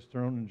takes David's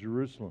throne in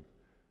Jerusalem,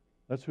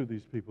 that's who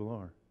these people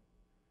are.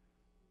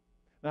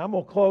 Now, I'm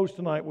going to close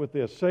tonight with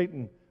this.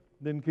 Satan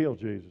didn't kill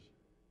Jesus.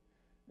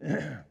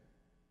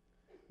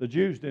 The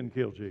Jews didn't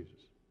kill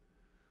Jesus.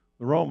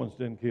 The Romans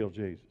didn't kill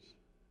Jesus.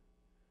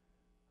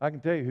 I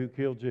can tell you who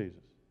killed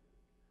Jesus.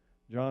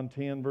 John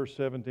 10, verse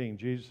 17.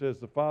 Jesus says,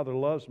 "The Father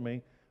loves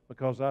me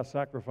because I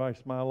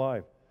sacrificed my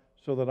life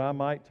so that I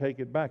might take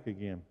it back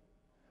again.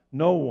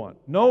 No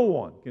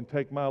one can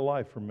take my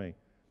life from me.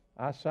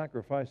 I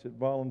sacrifice it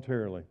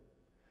voluntarily.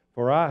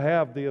 For I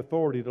have the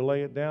authority to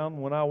lay it down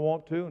when I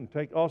want to, and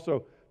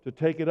also to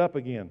take it up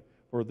again.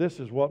 For this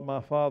is what my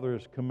Father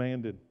has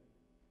commanded."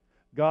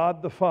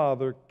 God the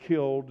Father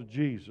killed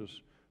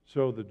Jesus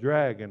so the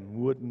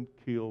dragon wouldn't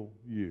kill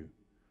you.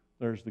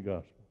 There's the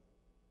gospel.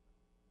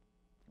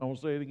 I want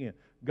to say it again.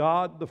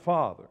 God the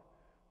Father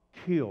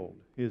killed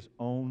His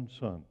own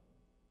Son.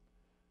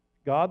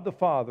 God the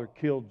Father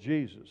killed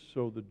Jesus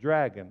so the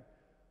dragon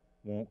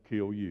won't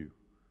kill you.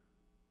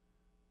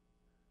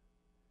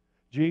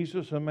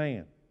 Jesus, a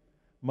man,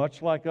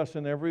 much like us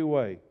in every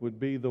way, would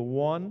be the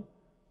one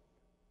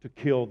to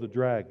kill the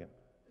dragon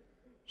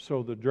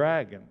so the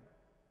dragon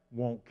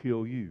won't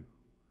kill you.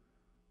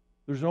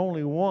 There's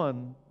only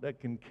one that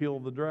can kill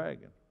the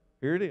dragon.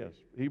 Here it is,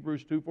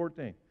 Hebrews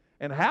 2:14.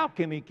 And how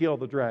can He kill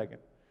the dragon?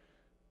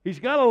 He's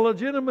got a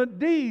legitimate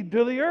deed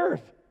to the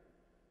earth.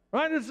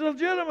 Right? It's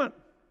legitimate.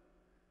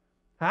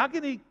 How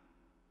can He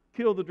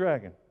kill the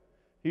dragon?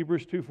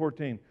 Hebrews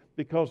 2:14.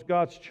 Because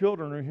God's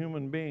children are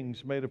human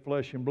beings made of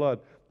flesh and blood.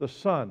 The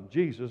Son,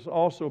 Jesus,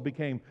 also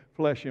became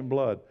flesh and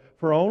blood.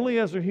 For only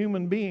as a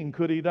human being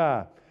could He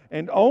die.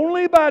 And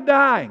only by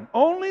dying,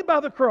 only by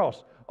the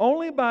cross,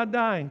 only by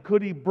dying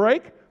could He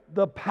break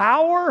the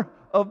power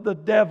of the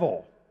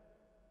devil,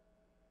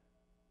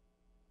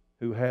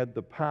 who had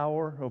the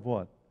power of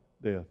what?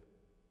 Death.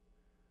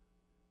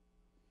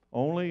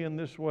 Only in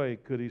this way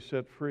could He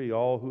set free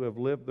all who have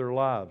lived their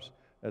lives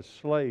as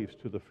slaves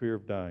to the fear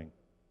of dying.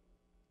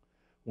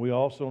 We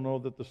also know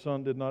that the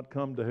Son did not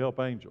come to help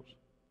angels.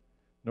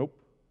 Nope.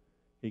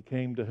 He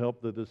came to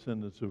help the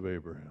descendants of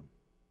Abraham.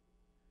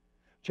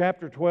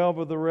 Chapter 12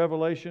 of the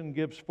Revelation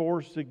gives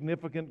 4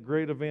 significant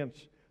great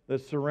events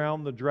that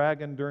surround the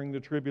dragon during the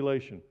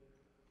tribulation.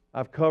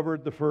 I've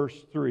covered the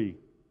first 3,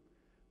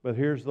 but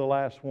here's the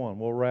last one.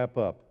 We'll wrap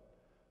up.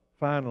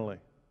 Finally,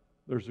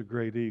 there's a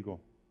great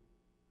eagle.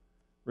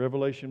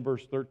 Revelation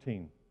verse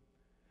 13.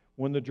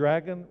 When the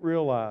dragon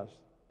realized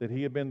that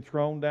he had been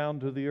thrown down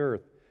to the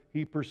earth,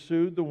 he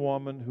pursued the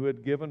woman who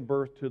had given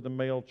birth to the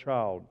male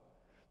child.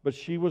 But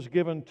she was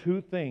given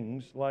 2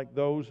 things like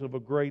those of a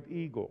great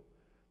eagle.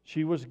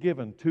 She was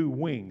given 2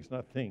 wings,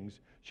 not things.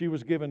 She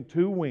was given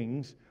 2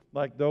 wings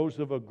like those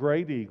of a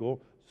great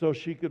eagle, so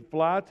she could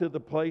fly to the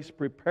place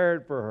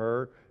prepared for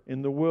her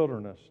in the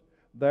wilderness.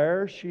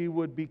 There she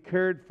would be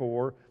cared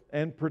for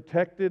and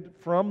protected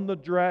from the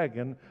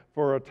dragon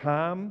for a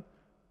time,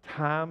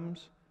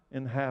 times,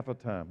 and half a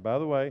time. By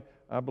the way,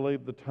 I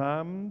believe the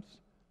time,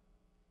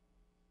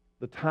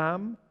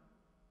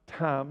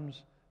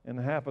 times, and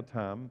half a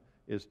time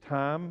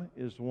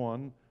is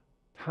 1,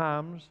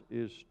 times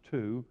is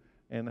 2,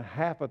 and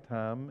half a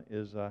time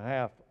is a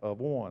half of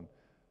one.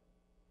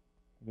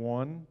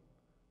 1,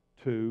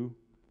 2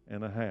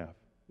 and a half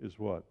is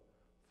what?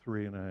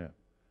 3 and a half.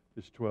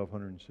 It's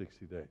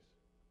 1,260 days.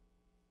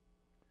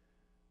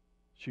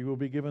 She will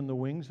be given the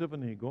wings of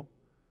an eagle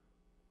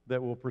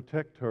that will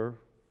protect her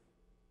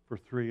for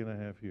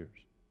 3.5 years.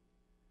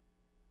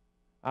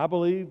 I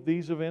believe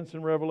these events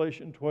in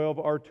Revelation 12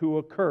 are to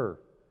occur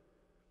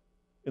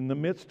in the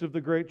midst of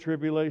the Great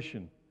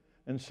Tribulation,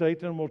 and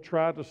Satan will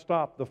try to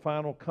stop the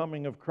final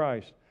coming of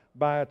Christ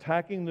by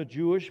attacking the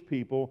Jewish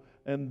people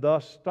and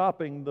thus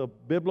stopping the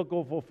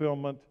biblical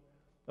fulfillment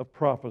of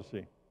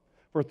prophecy.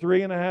 For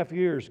 3.5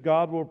 years,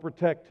 God will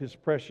protect His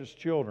precious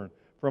children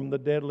from the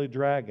deadly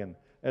dragon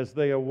as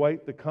they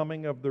await the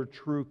coming of their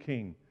true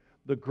King.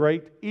 The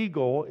great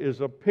eagle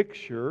is a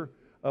picture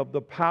of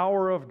the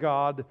power of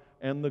God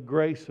and the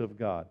grace of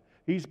God.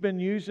 He's been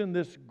using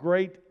this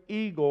great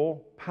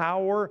eagle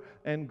power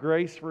and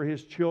grace for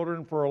His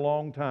children for a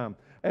long time.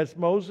 As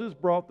Moses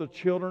brought the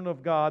children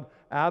of God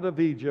out of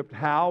Egypt,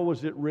 how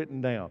was it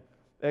written down?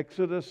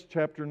 Exodus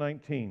chapter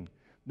 19.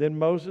 Then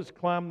Moses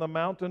climbed the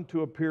mountain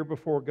to appear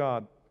before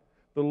God.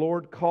 The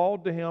Lord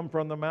called to him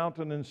from the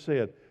mountain and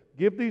said,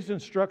 "Give these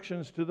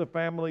instructions to the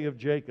family of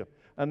Jacob.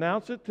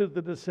 Announce it to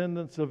the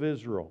descendants of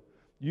Israel.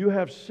 You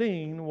have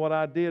seen what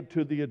I did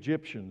to the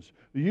Egyptians.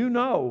 You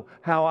know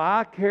how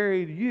I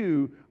carried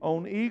you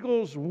on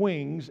eagle's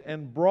wings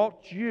and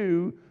brought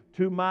you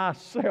to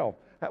myself."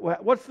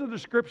 What's the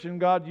description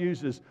God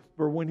uses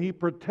for when He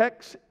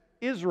protects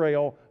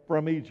Israel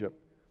from Egypt?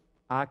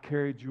 I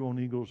carried you on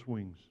eagle's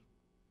wings.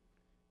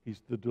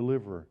 He's the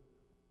deliverer.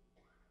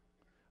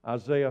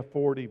 Isaiah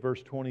 40,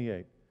 verse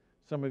 28.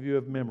 Some of you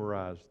have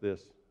memorized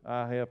this.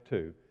 I have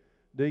too.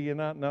 Do you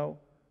not know?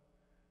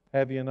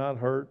 Have you not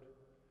heard?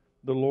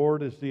 The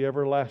Lord is the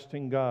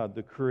everlasting God,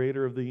 the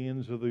creator of the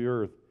ends of the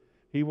earth.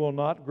 He will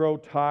not grow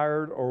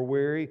tired or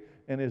weary,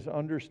 and His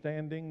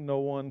understanding no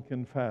one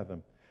can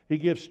fathom. He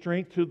gives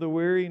strength to the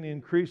weary and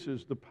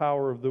increases the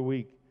power of the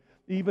weak.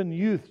 Even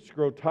youths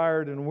grow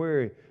tired and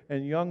weary,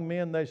 and young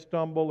men they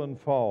stumble and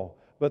fall.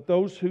 But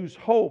those whose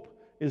hope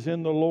is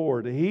in the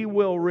Lord, He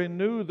will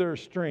renew their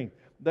strength.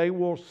 They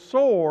will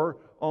soar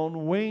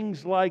on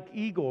wings like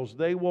eagles.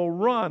 They will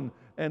run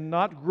and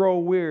not grow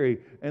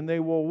weary, and they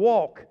will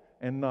walk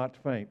and not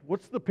faint.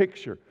 What's the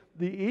picture?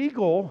 The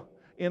eagle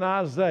in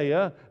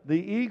Isaiah, the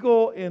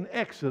eagle in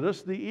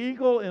Exodus, the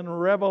eagle in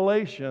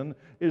Revelation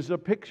is a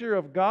picture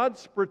of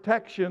God's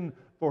protection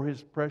for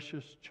His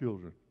precious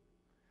children.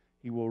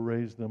 He will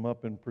raise them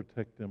up and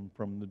protect them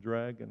from the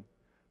dragon,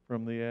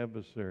 from the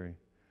adversary.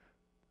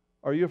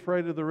 Are you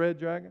afraid of the red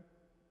dragon?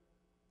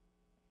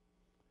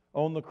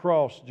 On the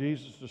cross,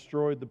 Jesus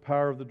destroyed the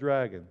power of the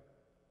dragon,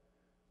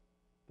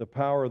 the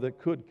power that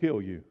could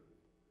kill you.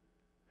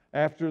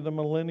 After the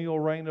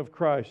millennial reign of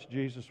Christ,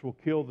 Jesus will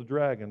kill the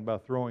dragon by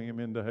throwing him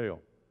into hell.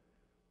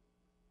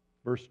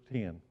 Verse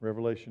 10,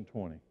 Revelation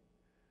 20.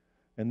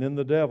 And then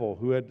the devil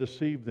who had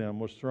deceived them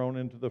was thrown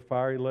into the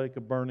fiery lake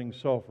of burning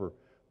sulfur,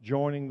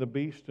 joining the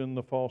beast and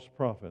the false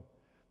prophet.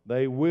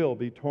 They will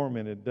be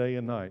tormented day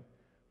and night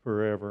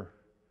forever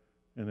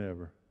and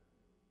ever.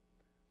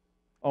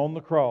 On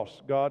the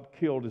cross, God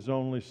killed His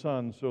only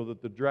Son so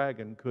that the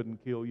dragon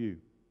couldn't kill you.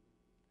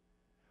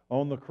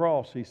 On the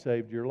cross, He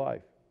saved your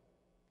life.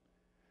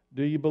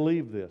 Do you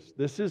believe this?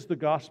 This is the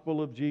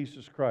gospel of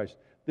Jesus Christ.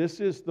 This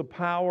is the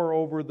power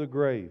over the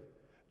grave.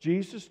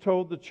 Jesus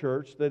told the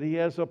church that He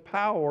has a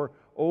power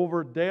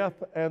over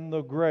death and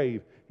the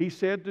grave. He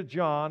said to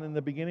John in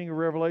the beginning of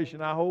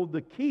Revelation, "I hold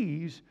the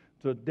keys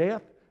to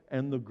death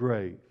and the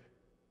grave."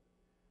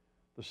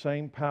 The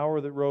same power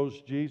that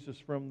rose Jesus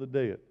from the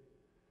dead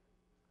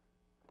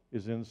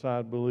is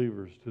inside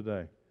believers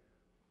today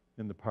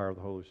in the power of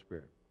the Holy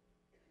Spirit.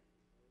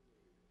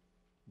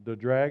 The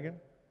dragon,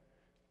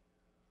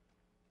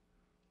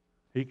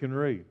 he can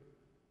read.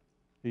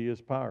 He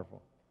is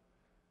powerful.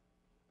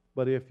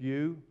 But if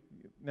you,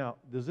 now,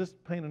 does this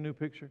paint a new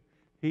picture?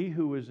 He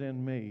who is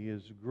in me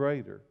is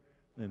greater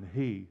than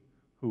he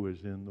who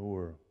is in the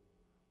world.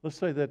 Let's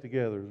say that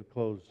together as we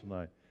close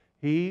tonight.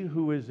 He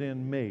who is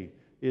in me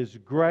is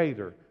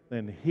greater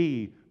than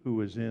he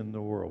who is in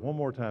the world. One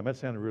more time. That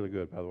sounded really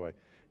good, by the way.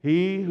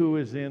 He who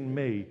is in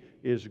me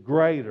is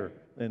greater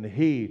than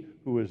he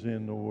who is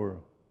in the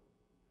world.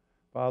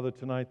 Father,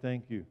 tonight,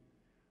 thank you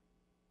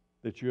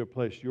that you have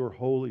placed your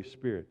Holy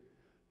Spirit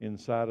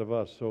inside of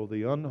us so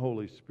the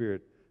unholy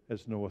spirit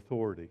has no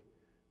authority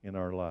in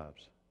our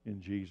lives.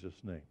 In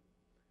Jesus' name,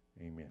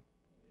 amen.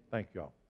 Thank you all.